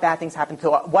why bad things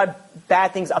why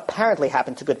bad things apparently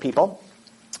happen to good people.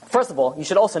 First of all, you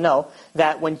should also know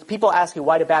that when people ask you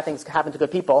why do bad things happen to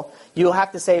good people, you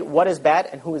have to say what is bad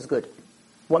and who is good.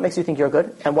 What makes you think you're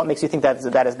good, and what makes you think that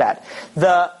is bad?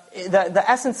 The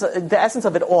essence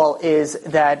of it all is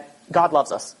that God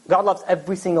loves us. God loves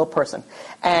every single person,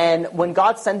 and when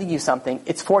God's sending you something,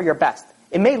 it's for your best.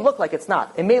 It may look like it's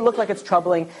not. It may look like it's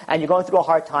troubling and you're going through a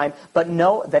hard time, but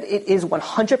know that it is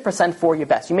 100% for your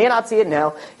best. You may not see it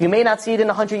now. You may not see it in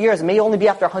 100 years. It may only be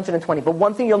after 120. But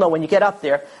one thing you'll know when you get up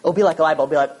there, it'll be like a light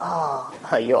bulb. It'll be like,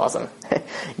 oh, you're awesome.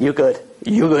 You good.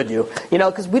 You good, you.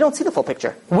 Because we don't see the full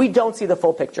picture. We don't see the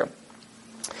full picture.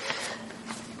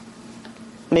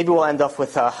 Maybe we'll end off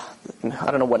with, I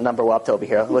don't know what number we're up to over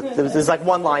here. There's like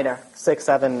one-liner, 6,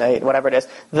 7, 8, whatever it is.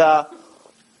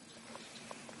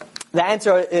 The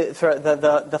answer for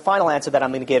the final answer that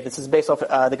I'm going to give, this is based off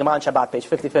the Gemara in Shabbat, page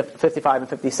 55 and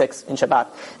 56 in Shabbat.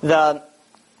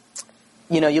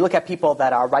 You look at people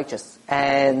that are righteous,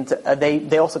 and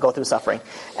they also go through suffering.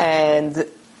 And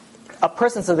a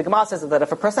person, so the Gemara says that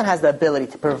if a person has the ability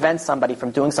to prevent somebody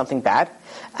from doing something bad,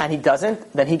 and he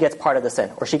doesn't, then he gets part of the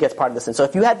sin, or she gets part of the sin. So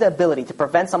if you had the ability to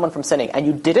prevent someone from sinning, and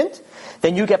you didn't,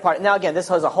 then you get part. Now again, this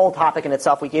was a whole topic in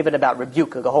itself. We gave it about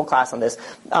rebuke, a whole class on this.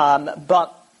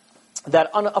 But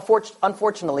that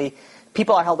unfortunately,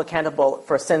 people are held accountable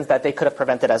for sins that they could have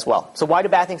prevented as well. So why do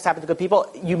bad things happen to good people?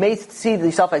 You may see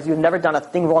yourself as you've never done a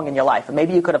thing wrong in your life.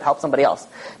 Maybe you could have helped somebody else.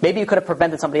 Maybe you could have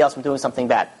prevented somebody else from doing something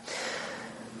bad.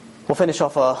 We'll finish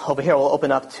off over here. We'll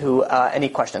open up to any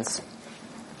questions.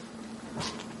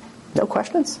 No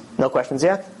questions? No questions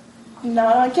yet?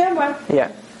 Not on camera.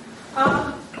 Yeah.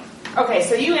 Okay,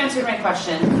 so you answered my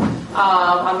question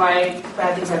on why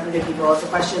bad things happen to good people. It's a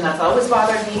question that's always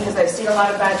bothered me because I've seen a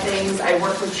lot of bad things. I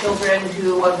work with children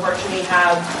who unfortunately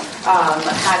have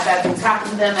had bad things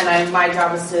happen to them, and my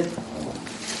job is to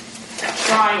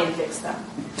try and fix them.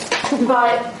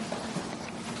 But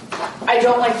I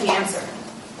don't like the answer.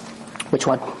 Which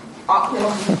one? Okay,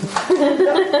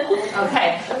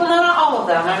 well, not all of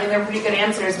them. I mean, they're pretty good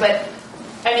answers, but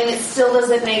I mean, it still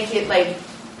doesn't make it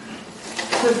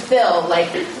fulfill.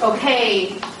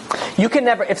 Okay. You can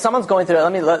never. If someone's going through,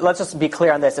 let's just be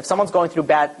clear on this. If someone's going through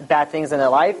bad things in their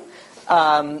life,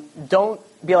 don't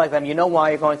be like them. You know why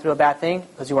you're going through a bad thing?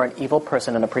 Because you were an evil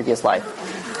person in a previous life.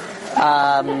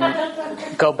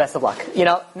 Go, best of luck.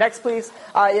 Next please.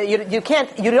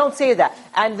 You don't say that.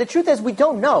 And the truth is we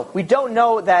don't know. We don't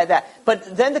know that.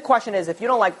 But then the question is, if you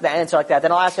don't like the answer like that,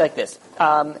 then I'll ask you like this.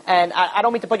 And I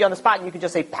don't mean to put you on the spot, and you can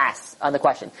just say pass on the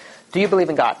question. Do you believe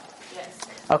in God? Yes.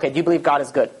 Okay, do you believe God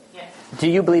is good? Yes. Do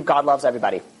you believe God loves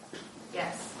everybody?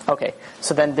 Yes. Okay,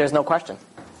 so then there's no question.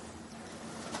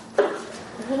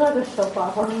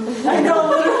 I know.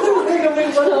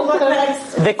 What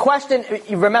next? The question,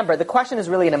 remember, the question is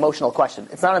really an emotional question.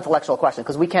 It's not an intellectual question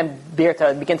because we can't bear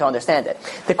to begin to understand it.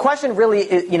 The question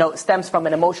really, stems from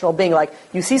an emotional being. Like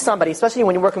you see somebody, especially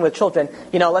when you're working with children.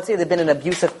 Let's say they've been an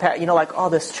abusive parent. Oh,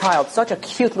 this child, such a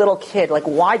cute little kid. Like,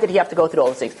 why did he have to go through all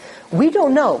those things? We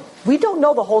don't know. We don't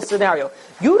know the whole scenario.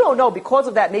 You don't know because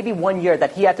of that. Maybe 1 year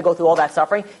that he had to go through all that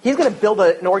suffering. He's going to build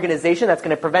an organization that's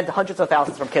going to prevent hundreds of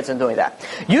thousands from kids from doing that.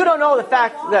 You don't know the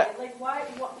fact that. Why?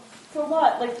 For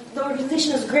what? The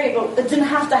organization is great, but it didn't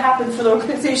have to happen for the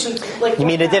organization. You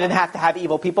mean it didn't have to have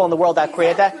evil people in the world that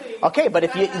created that? Okay, but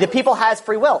if the people has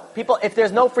free will, if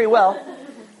there's no free will,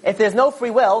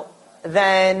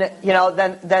 then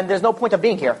then there's no point of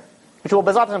being here, which we'll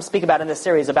B'ezrat Hashem speak about in this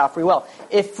series about free will.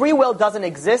 If free will doesn't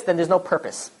exist, then there's no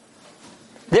purpose.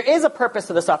 There is a purpose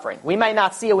to the suffering. We may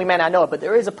not see it, we may not know it, but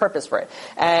there is a purpose for it.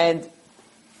 And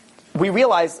we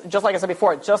realize, just like I said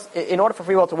before, just in order for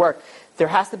free will to work, there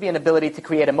has to be an ability to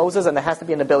create a Moses and there has to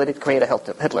be an ability to create a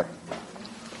Hitler.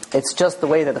 It's just the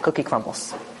way that the cookie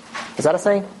crumbles. Is that a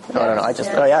saying? Oh, I don't know. It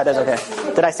is.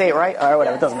 Okay. Did I say it right? Or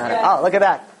whatever. It doesn't matter. Oh, look at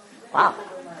that. Wow.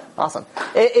 Awesome.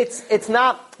 It's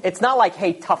not like,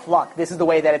 hey, tough luck. This is the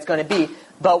way that it's going to be.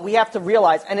 But we have to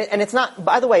realize, and it's not,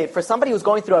 by the way, for somebody who's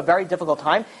going through a very difficult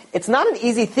time, it's not an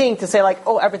easy thing to say like,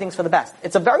 oh, everything's for the best.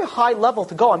 It's a very high level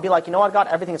to go and be like, you know what, God,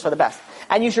 everything's for the best.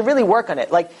 And you should really work on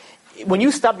it. Like, when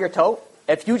you stub your toe,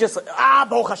 if you just,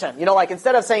 Baruch Hashem, like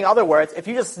instead of saying other words, if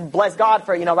you just bless God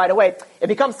for, right away, it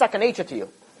becomes second nature to you.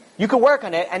 You can work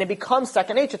on it, and it becomes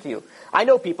second nature to you. I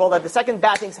know people that the second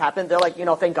bad things happen, they're like,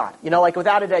 thank God. Like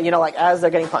without it, like as they're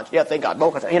getting punched, yeah, thank God.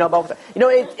 Baruch Hashem, Baruch Hashem.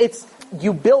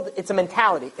 It's a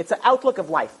mentality. It's an outlook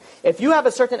of life. If you have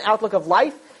a certain outlook of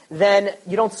life, then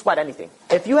you don't sweat anything.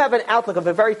 If you have an outlook of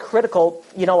a very critical,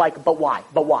 but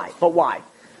why?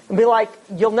 And be like,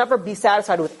 you'll never be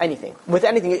satisfied with anything.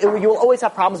 You'll always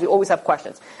have problems, you always have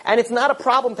questions. And it's not a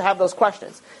problem to have those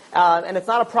questions. And it's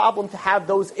not a problem to have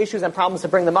those issues and problems to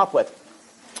bring them up with.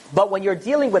 But when you're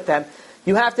dealing with them,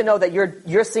 you have to know that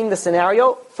you're seeing the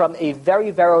scenario from a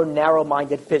very, very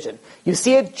narrow-minded vision. You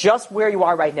see it just where you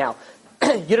are right now.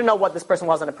 You don't know what this person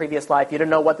was in a previous life. You don't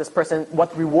know what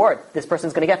reward this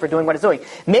person's going to get for doing what it's doing.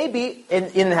 Maybe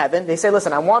in heaven, they say,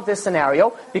 listen, I want this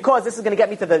scenario because this is going to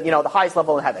get me to the highest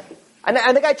level in heaven.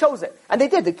 And the guy chose it. And they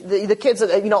did. The kids,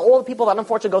 all the people that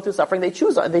unfortunately go through suffering, they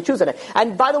choose it.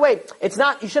 And by the way,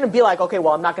 you shouldn't be like, okay,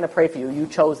 well, I'm not going to pray for you. You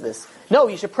chose this. No,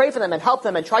 you should pray for them and help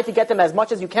them and try to get them as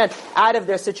much as you can out of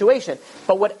their situation.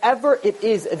 But whatever it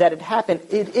is that it happened,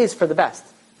 it is for the best.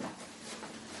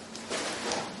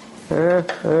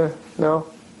 No.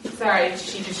 Sorry,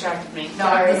 she distracted me. No,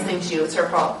 I'm listening to you. It's her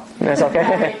fault. That's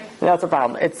okay. That's a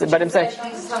problem. But I'm saying. She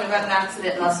just told me about an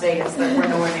accident in Las Vegas that we're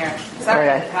nowhere near. Sorry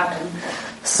that it happened.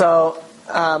 So,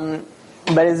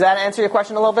 but does that answer your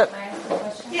question a little bit? Can I ask a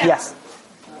question? Yeah. Yes.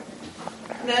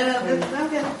 No, I'm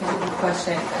good. Good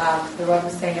question. The Rav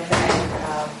was saying at the end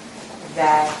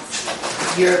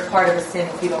that you're part of a sin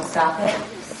if you don't stop it.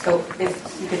 So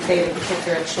if you could say that the kids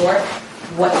are in short,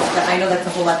 I know that's a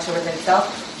whole lecture within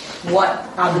itself. What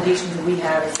obligation do we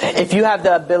have? If you have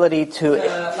the ability to...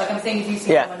 like I'm saying, if you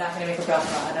see someone not going to make a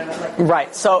bracha, I don't know.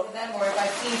 Right, so... Then, or if I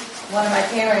see one of my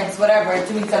parents, whatever,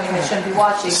 doing something they shouldn't be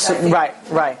watching.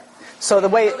 Right. So the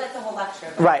way... So that's the whole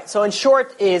lecture. Right. So in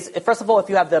short is, first of all, if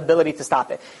you have the ability to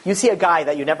stop it. You see a guy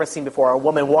that you've never seen before, or a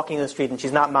woman walking in the street and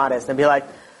she's not modest, and be like,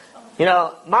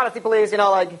 modesty please, hey,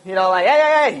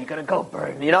 you're gonna go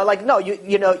burn. No, you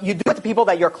do it to people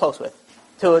that you're close with.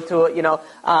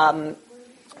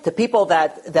 To people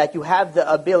that you have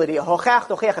the ability, it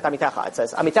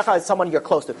says, amitecha is someone you're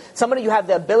close to. Somebody you have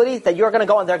the ability that you're going to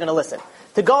go and they're going to listen.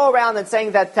 To go around and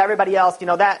saying that to everybody else,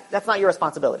 that's not your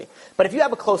responsibility. But if you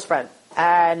have a close friend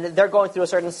and they're going through a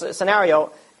certain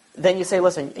scenario, then you say,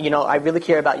 listen, I really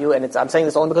care about you, and I'm saying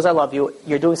this only because I love you.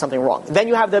 You're doing something wrong. Then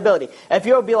you have the ability. If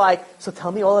you'll be like, so tell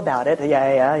me all about it.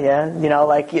 Yeah.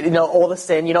 All the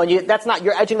sin. That's not,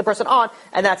 you're edging the person on,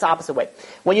 and that's the opposite way.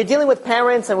 When you're dealing with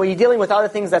parents and when you're dealing with other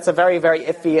things, that's a very, very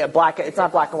iffy, it's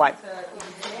not black and white.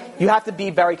 You have to be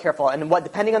very careful, and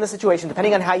depending on the situation,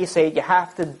 depending on how you say it, you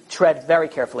have to tread very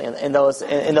carefully in those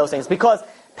things, because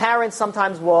parents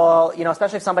sometimes will,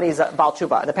 especially if somebody's Baal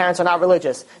Tshuva, the parents are not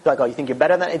religious. They're like, oh, you think you're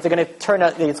better than? It's going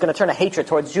to turn a hatred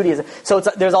towards Judaism. So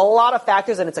there's a lot of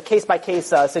factors, and it's a case-by-case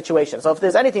situation. So if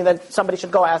there's anything, then somebody should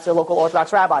go ask their local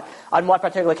Orthodox rabbi on what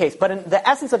particular case. But the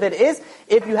essence of it is,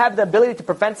 if you have the ability to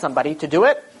prevent somebody to do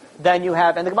it, then you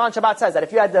have, and the Gemara on Shabbat says that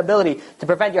if you had the ability to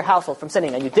prevent your household from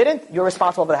sinning and you didn't, you're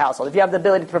responsible for the household. If you have the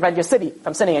ability to prevent your city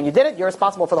from sinning and you didn't, you're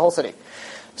responsible for the whole city.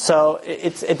 So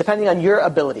it's depending on your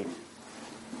ability.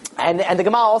 And the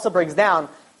Gemara also brings down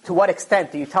to what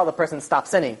extent do you tell the person to stop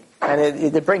sinning, and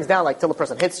it brings down till the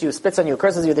person hits you, spits on you,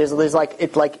 curses you. There's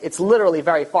it's literally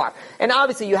very far. And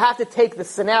obviously you have to take the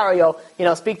scenario,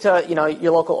 speak to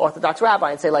your local Orthodox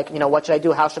rabbi and say what should I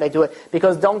do? How should I do it?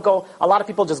 Because a lot of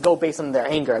people just go based on their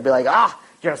anger and be like,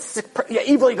 you're a sick, you're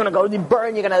evil, you're gonna go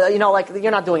burn, you're gonna,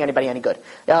 you're not doing anybody any good.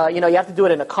 You have to do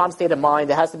it in a calm state of mind.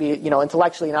 It has to be,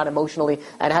 intellectually, not emotionally,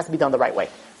 and it has to be done the right way.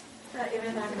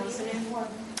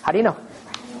 How do you know?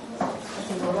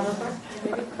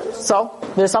 So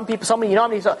there's some people,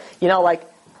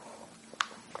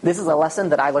 this is a lesson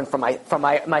that I learned from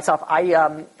myself.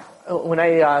 When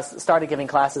I started giving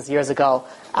classes years ago,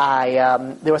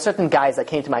 there were certain guys that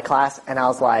came to my class, and I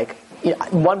was like,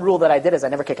 one rule that I did is I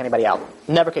never kick anybody out.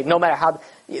 Never kick, no matter how.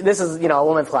 This is, a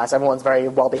women's class. Everyone's very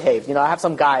well behaved. I have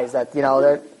some guys that,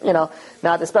 they're,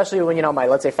 not, especially when, my,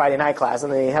 let's say Friday night class,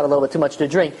 and they have a little bit too much to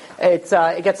drink. It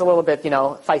gets a little bit,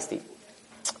 feisty.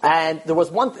 And there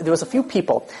was a few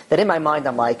people that in my mind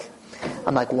I'm like,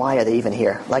 I'm like, why are they even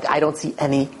here? Like, I don't see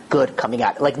any good coming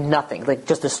out. Like, nothing. Like,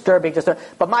 just disturbing.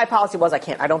 But my policy was,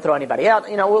 I don't throw anybody out.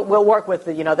 We'll work with,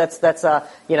 and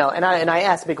I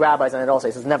asked big rabbis, and it also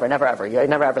says, never, ever. You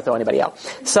never, ever throw anybody out.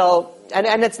 So,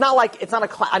 and it's not like, it's not a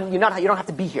class, you don't have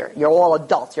to be here. You're all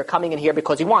adults. You're coming in here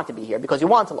because you want to be here, because you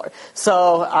want to learn.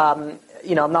 So, I'm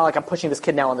not like I'm pushing this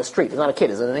kid now on the street. He's not a kid.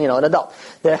 He's an adult.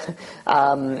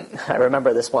 I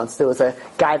remember this once. There was a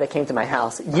guy that came to my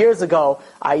house years ago.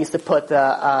 I used to put,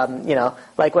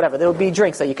 whatever. There would be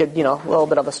drinks that you could, a little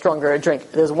bit of a stronger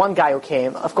drink. There's one guy who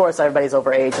came. Of course, everybody's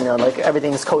overage. Like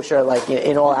everything's kosher, like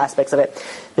in all aspects of it.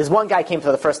 There's one guy came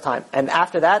for the first time, and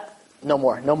after that, no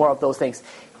more of those things.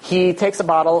 He takes a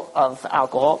bottle of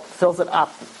alcohol, fills it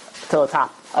up to the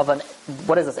top of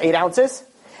 8 ounces?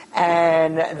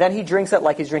 And then he drinks it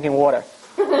like he's drinking water.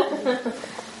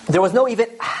 There was no even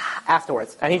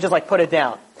afterwards. And he just put it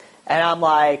down. And I'm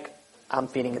like, I'm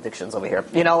feeding addictions over here.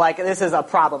 This is a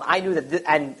problem. I knew that,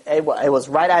 and it was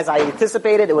right as I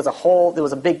anticipated. There was a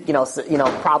big,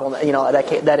 problem,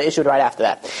 that issued right after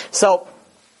that. So,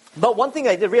 but one thing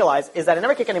I did realize is that I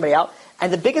never kick anybody out.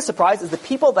 And the biggest surprise is the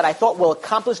people that I thought will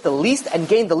accomplish the least and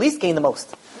gain the least gain the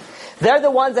most. They're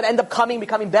the ones that end up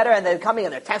becoming better, and they're coming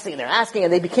and they're testing and they're asking,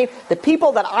 and they became the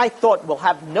people that I thought will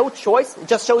have no choice. It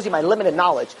just shows you my limited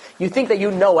knowledge. You think that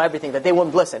you know everything, that they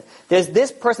wouldn't listen. There's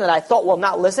this person that I thought will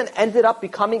not listen, ended up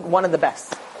becoming one of the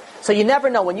best. So you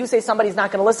never know. When you say somebody's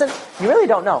not going to listen, you really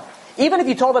don't know. Even if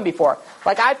you told them before.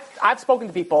 Like I've spoken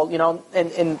to people,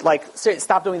 and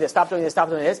stop doing this, stop doing this, stop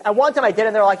doing this. And one time I did,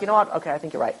 and they're like, you know what? Okay, I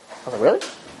think you're right. I was like, really?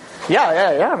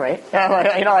 Yeah, I'm right.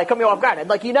 I come off guard.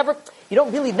 And you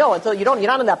don't really know until you're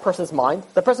not in that person's mind.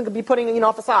 The person could be putting,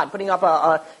 a facade, putting up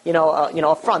a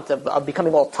front of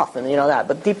becoming all tough and that.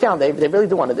 But deep down, they really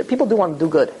do want to. People do want to do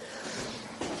good.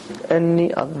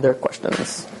 Any other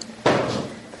questions?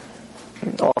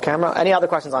 Off camera. Any other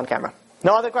questions on camera?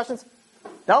 No other questions?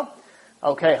 No?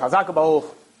 Okay. Hazak Ba'uf.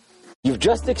 You've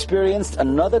just experienced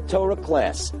another Torah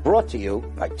class brought to you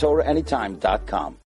by TorahAnytime.com.